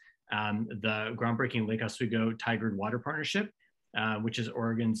it's the groundbreaking Lake Oswego Tigard Water Partnership, which is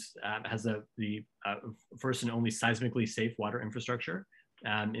Oregon's, has the first and only seismically safe water infrastructure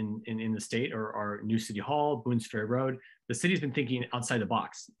in the state, or our new City Hall, Boone's Ferry Road. The city's been thinking outside the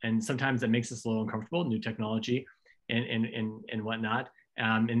box, and sometimes that makes us a little uncomfortable, new technology and whatnot.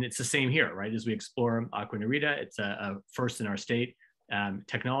 And it's the same here, right? As we explore Aqua Narita, it's a first in our state.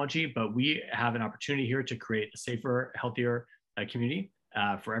 Technology, but we have an opportunity here to create a safer, healthier community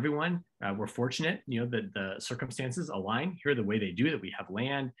for everyone. We're fortunate, that the circumstances align here the way they do, that we have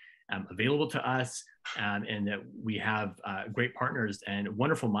land available to us, and that we have great partners and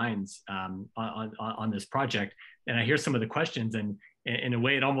wonderful minds on this project. And I hear some of the questions, and in a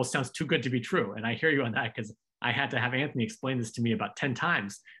way, it almost sounds too good to be true. And I hear you on that, because I had to have Anthony explain this to me about 10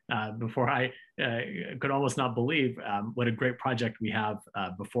 times before I could almost not believe what a great project we have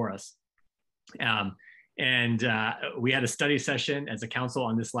before us. And we had a study session as a council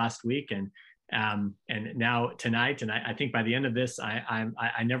on this last week, and now tonight. And I think by the end of this,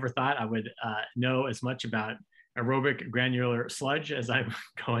 I never thought I would know as much about aerobic granular sludge as I'm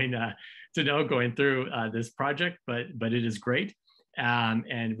going to know going through this project, but it is great.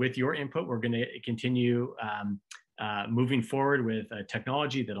 And with your input, we're going to continue moving forward with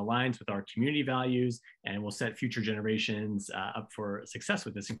technology that aligns with our community values, and will set future generations up for success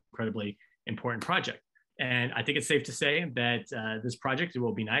with this incredibly important project. And I think it's safe to say that this project, it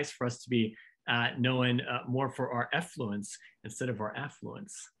will be nice for us to be known more for our effluence instead of our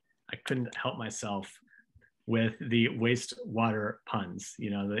affluence. I couldn't help myself with the wastewater puns,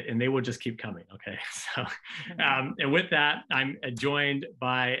 and they will just keep coming. Okay, so and with that, I'm joined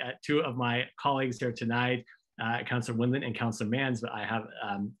by two of my colleagues here tonight, Councilor Windland and Councilor Mans. But I have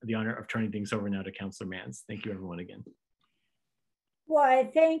the honor of turning things over now to Councilor Mans. Thank you, everyone, again.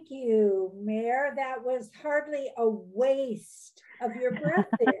 Why, thank you, Mayor. That was hardly a waste of your breath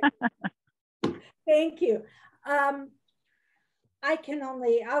there. Thank you. I'll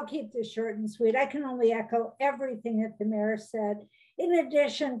keep this short and sweet. I can only echo everything that the mayor said. In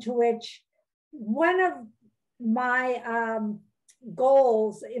addition to which, one of my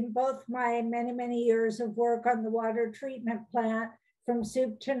goals in both my many, many years of work on the water treatment plant, from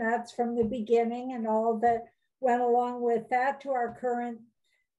soup to nuts from the beginning and all that went along with that to our current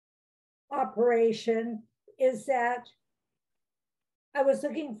operation, is that I was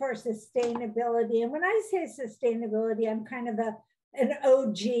looking for sustainability. And when I say sustainability, I'm kind of an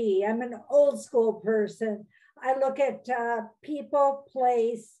OG. I'm an old school person. I look at people,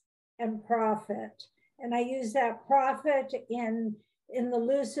 place, and profit. And I use that profit in the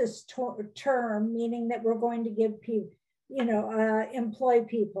loosest term, meaning that we're going to give people, employ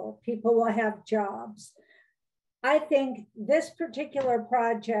people. People will have jobs. I think this particular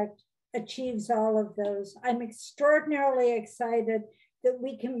project achieves all of those. I'm extraordinarily excited that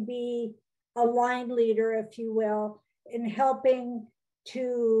we can be a line leader, if you will, in helping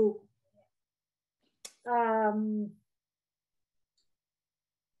to help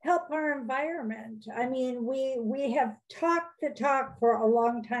our environment. I mean, we have talked the talk for a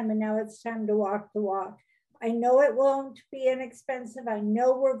long time, and now it's time to walk the walk. I know it won't be inexpensive. I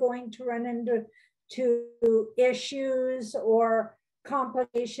know we're going to run into issues or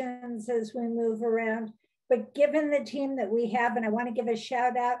complications as we move around. But given the team that we have, and I want to give a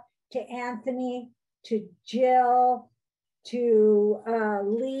shout out to Anthony, to Jill, to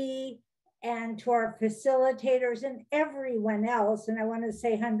Lee, and to our facilitators and everyone else, and I want to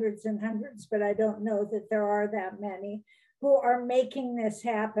say hundreds and hundreds, but I don't know that there are that many, who are making this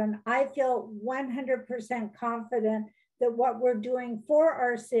happen. I feel 100% confident that what we're doing for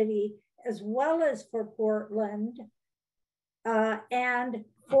our city, as well as for Portland, and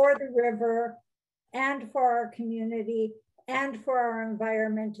for the river, and for our community, and for our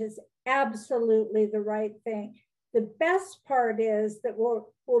environment, is absolutely the right thing. The best part is that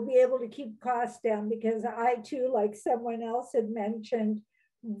we'll be able to keep costs down, because I too, like someone else had mentioned,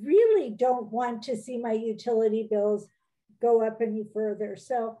 really don't want to see my utility bills go up any further.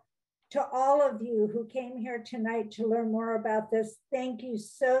 So to all of you who came here tonight to learn more about this, thank you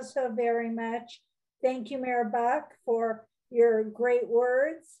so, so very much. Thank you, Mayor Buck, for your great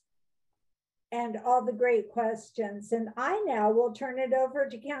words and all the great questions. And I now will turn it over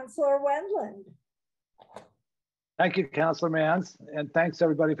to Councillor Wendland. Thank you, Councillor Mans, and thanks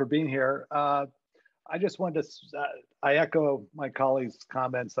everybody for being here. I just wanted to, I echo my colleagues'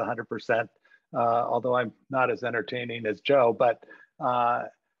 comments 100%, although I'm not as entertaining as Joe, but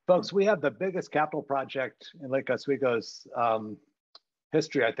folks, we have the biggest capital project in Lake Oswego's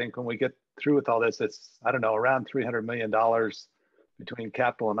history. I think when we get through with all this, it's, I don't know, around $300 million between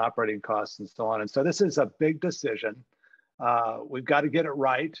capital and operating costs and so on. And so this is a big decision. We've got to get it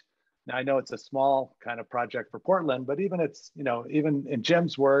right. Now, I know it's a small kind of project for Portland, but even it's, even in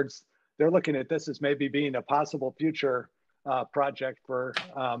Jim's words, they're looking at this as maybe being a possible future project for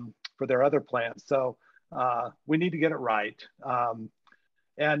their other plans. So we need to get it right.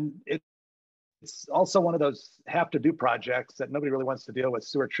 And it's also one of those have to do projects that nobody really wants to deal with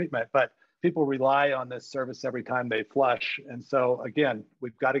sewer treatment, but people rely on this service every time they flush. And so again,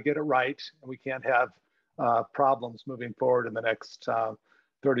 we've got to get it right, and we can't have problems moving forward in the next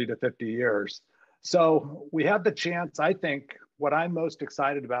 30 to 50 years. So we have the chance. I think what I'm most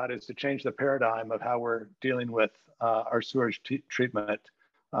excited about is to change the paradigm of how we're dealing with our sewage treatment.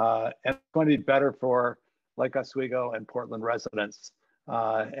 And it's going to be better for Lake Oswego and Portland residents.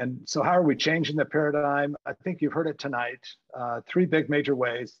 And so how are we changing the paradigm? I think you've heard it tonight, 3 big major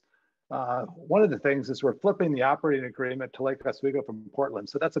ways. One of the things is we're flipping the operating agreement to Lake Oswego from Portland.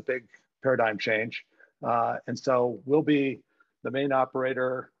 So that's a big paradigm change. And so we'll be the main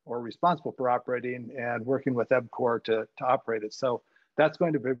operator or responsible for operating and working with EBCOR to operate it. So that's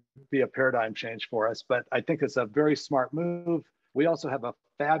going to be a paradigm change for us, but I think it's a very smart move. We also have a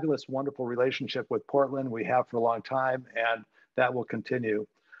fabulous, wonderful relationship with Portland. We have for a long time, and that will continue.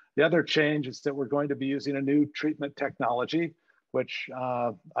 The other change is that we're going to be using a new treatment technology, which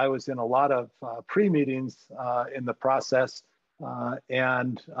I was in a lot of pre-meetings in the process,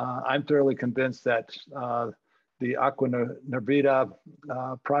 and I'm thoroughly convinced that the Aqua Nervita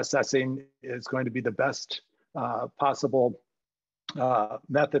processing is going to be the best possible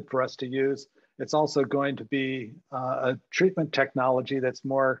method for us to use. It's also going to be a treatment technology that's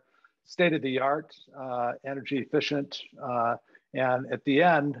more state-of-the-art, energy efficient, and at the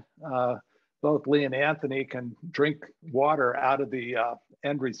end, both Lee and Anthony can drink water out of the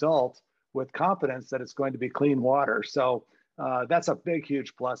end result with confidence that it's going to be clean water. So that's a big,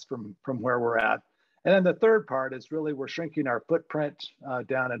 huge plus from where we're at. And then the third part is really we're shrinking our footprint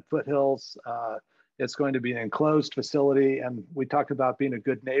down in Foothills. It's going to be an enclosed facility, and we talked about being a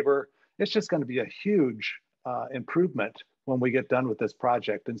good neighbor. It's just going to be a huge improvement when we get done with this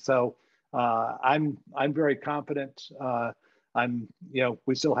project. And so I'm very confident.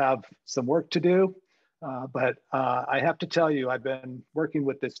 We still have some work to do, but I have to tell you, I've been working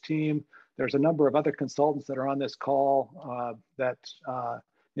with this team. There's a number of other consultants that are on this call that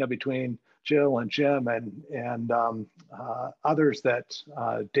between Jill and Jim and others that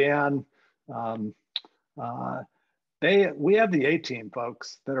Dan. We have the A-team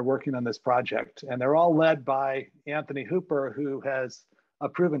folks that are working on this project, and they're all led by Anthony Hooper, who has a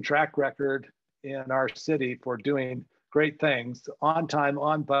proven track record in our city for doing great things on time,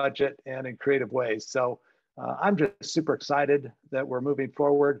 on budget, and in creative ways. So I'm just super excited that we're moving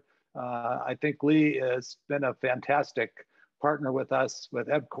forward. I think Lee has been a fantastic partner with us with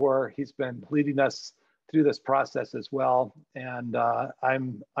EBCOR. He's been leading us through this process as well. And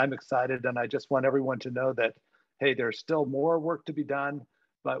I'm excited, and I just want everyone to know that, hey, there's still more work to be done,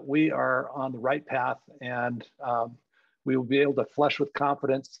 but we are on the right path, and we will be able to flush with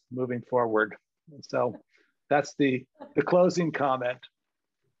confidence moving forward. And so that's the closing comment.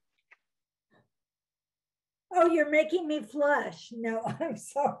 Oh, you're making me flush. No, I'm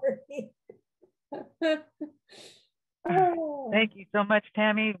sorry. Oh. Thank you so much,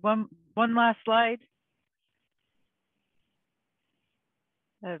 Tammy. One last slide.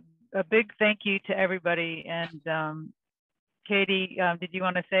 A big thank you to everybody. And Katie, did you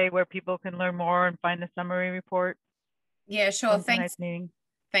want to say where people can learn more and find the summary report? Yeah, sure. Thanks.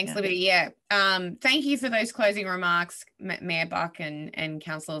 Thanks, Libby. Yeah. Thank you for those closing remarks, Mayor Buck and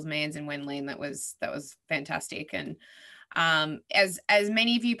Councillors Manns and Wenleen. That was fantastic. And as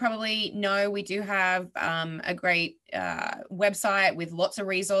many of you probably know, we do have a great website with lots of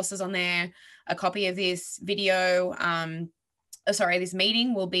resources on there. A copy of this video, this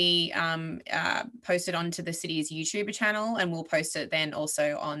meeting will be posted onto the city's YouTube channel, and we'll post it then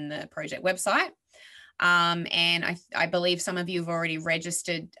also on the project website. And I believe some of you have already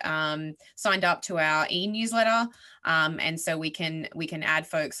registered, signed up to our e-newsletter. And so we can add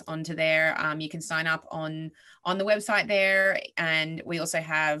folks onto there. You can sign up on the website there. And we also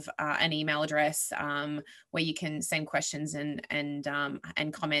have an email address where you can send questions and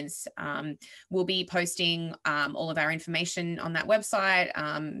comments. We'll be posting all of our information on that website,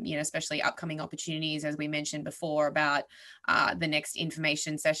 especially upcoming opportunities, as we mentioned before, about the next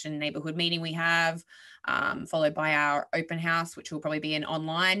information session neighborhood meeting we have, followed by our open house, which will probably be an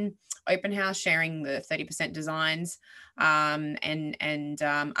online open house sharing the 30% designs, and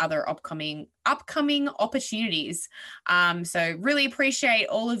other upcoming opportunities. So really appreciate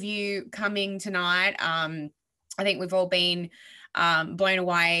all of you coming tonight. I think we've all been blown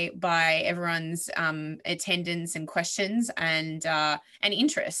away by everyone's attendance and questions and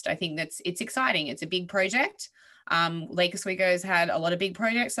interest. I think it's exciting. It's a big project. Lake Oswego's had a lot of big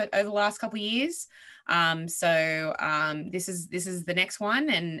projects over the last couple of years. So this is the next one,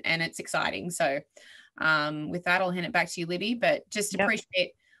 and it's exciting. So with that, I'll hand it back to you, Libby, but just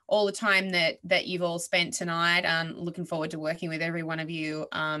appreciate all the time that you've all spent tonight. Looking forward to working with every one of you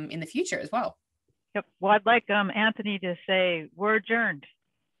in the future as well. Yep. Well, I'd like Anthony to say we're adjourned.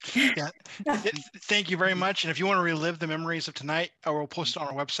 Yeah, thank you very much. And if you want to relive the memories of tonight, I will post it on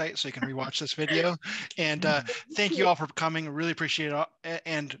our website so you can rewatch this video. And thank you all for coming. Really appreciate it.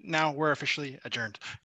 And now we're officially adjourned.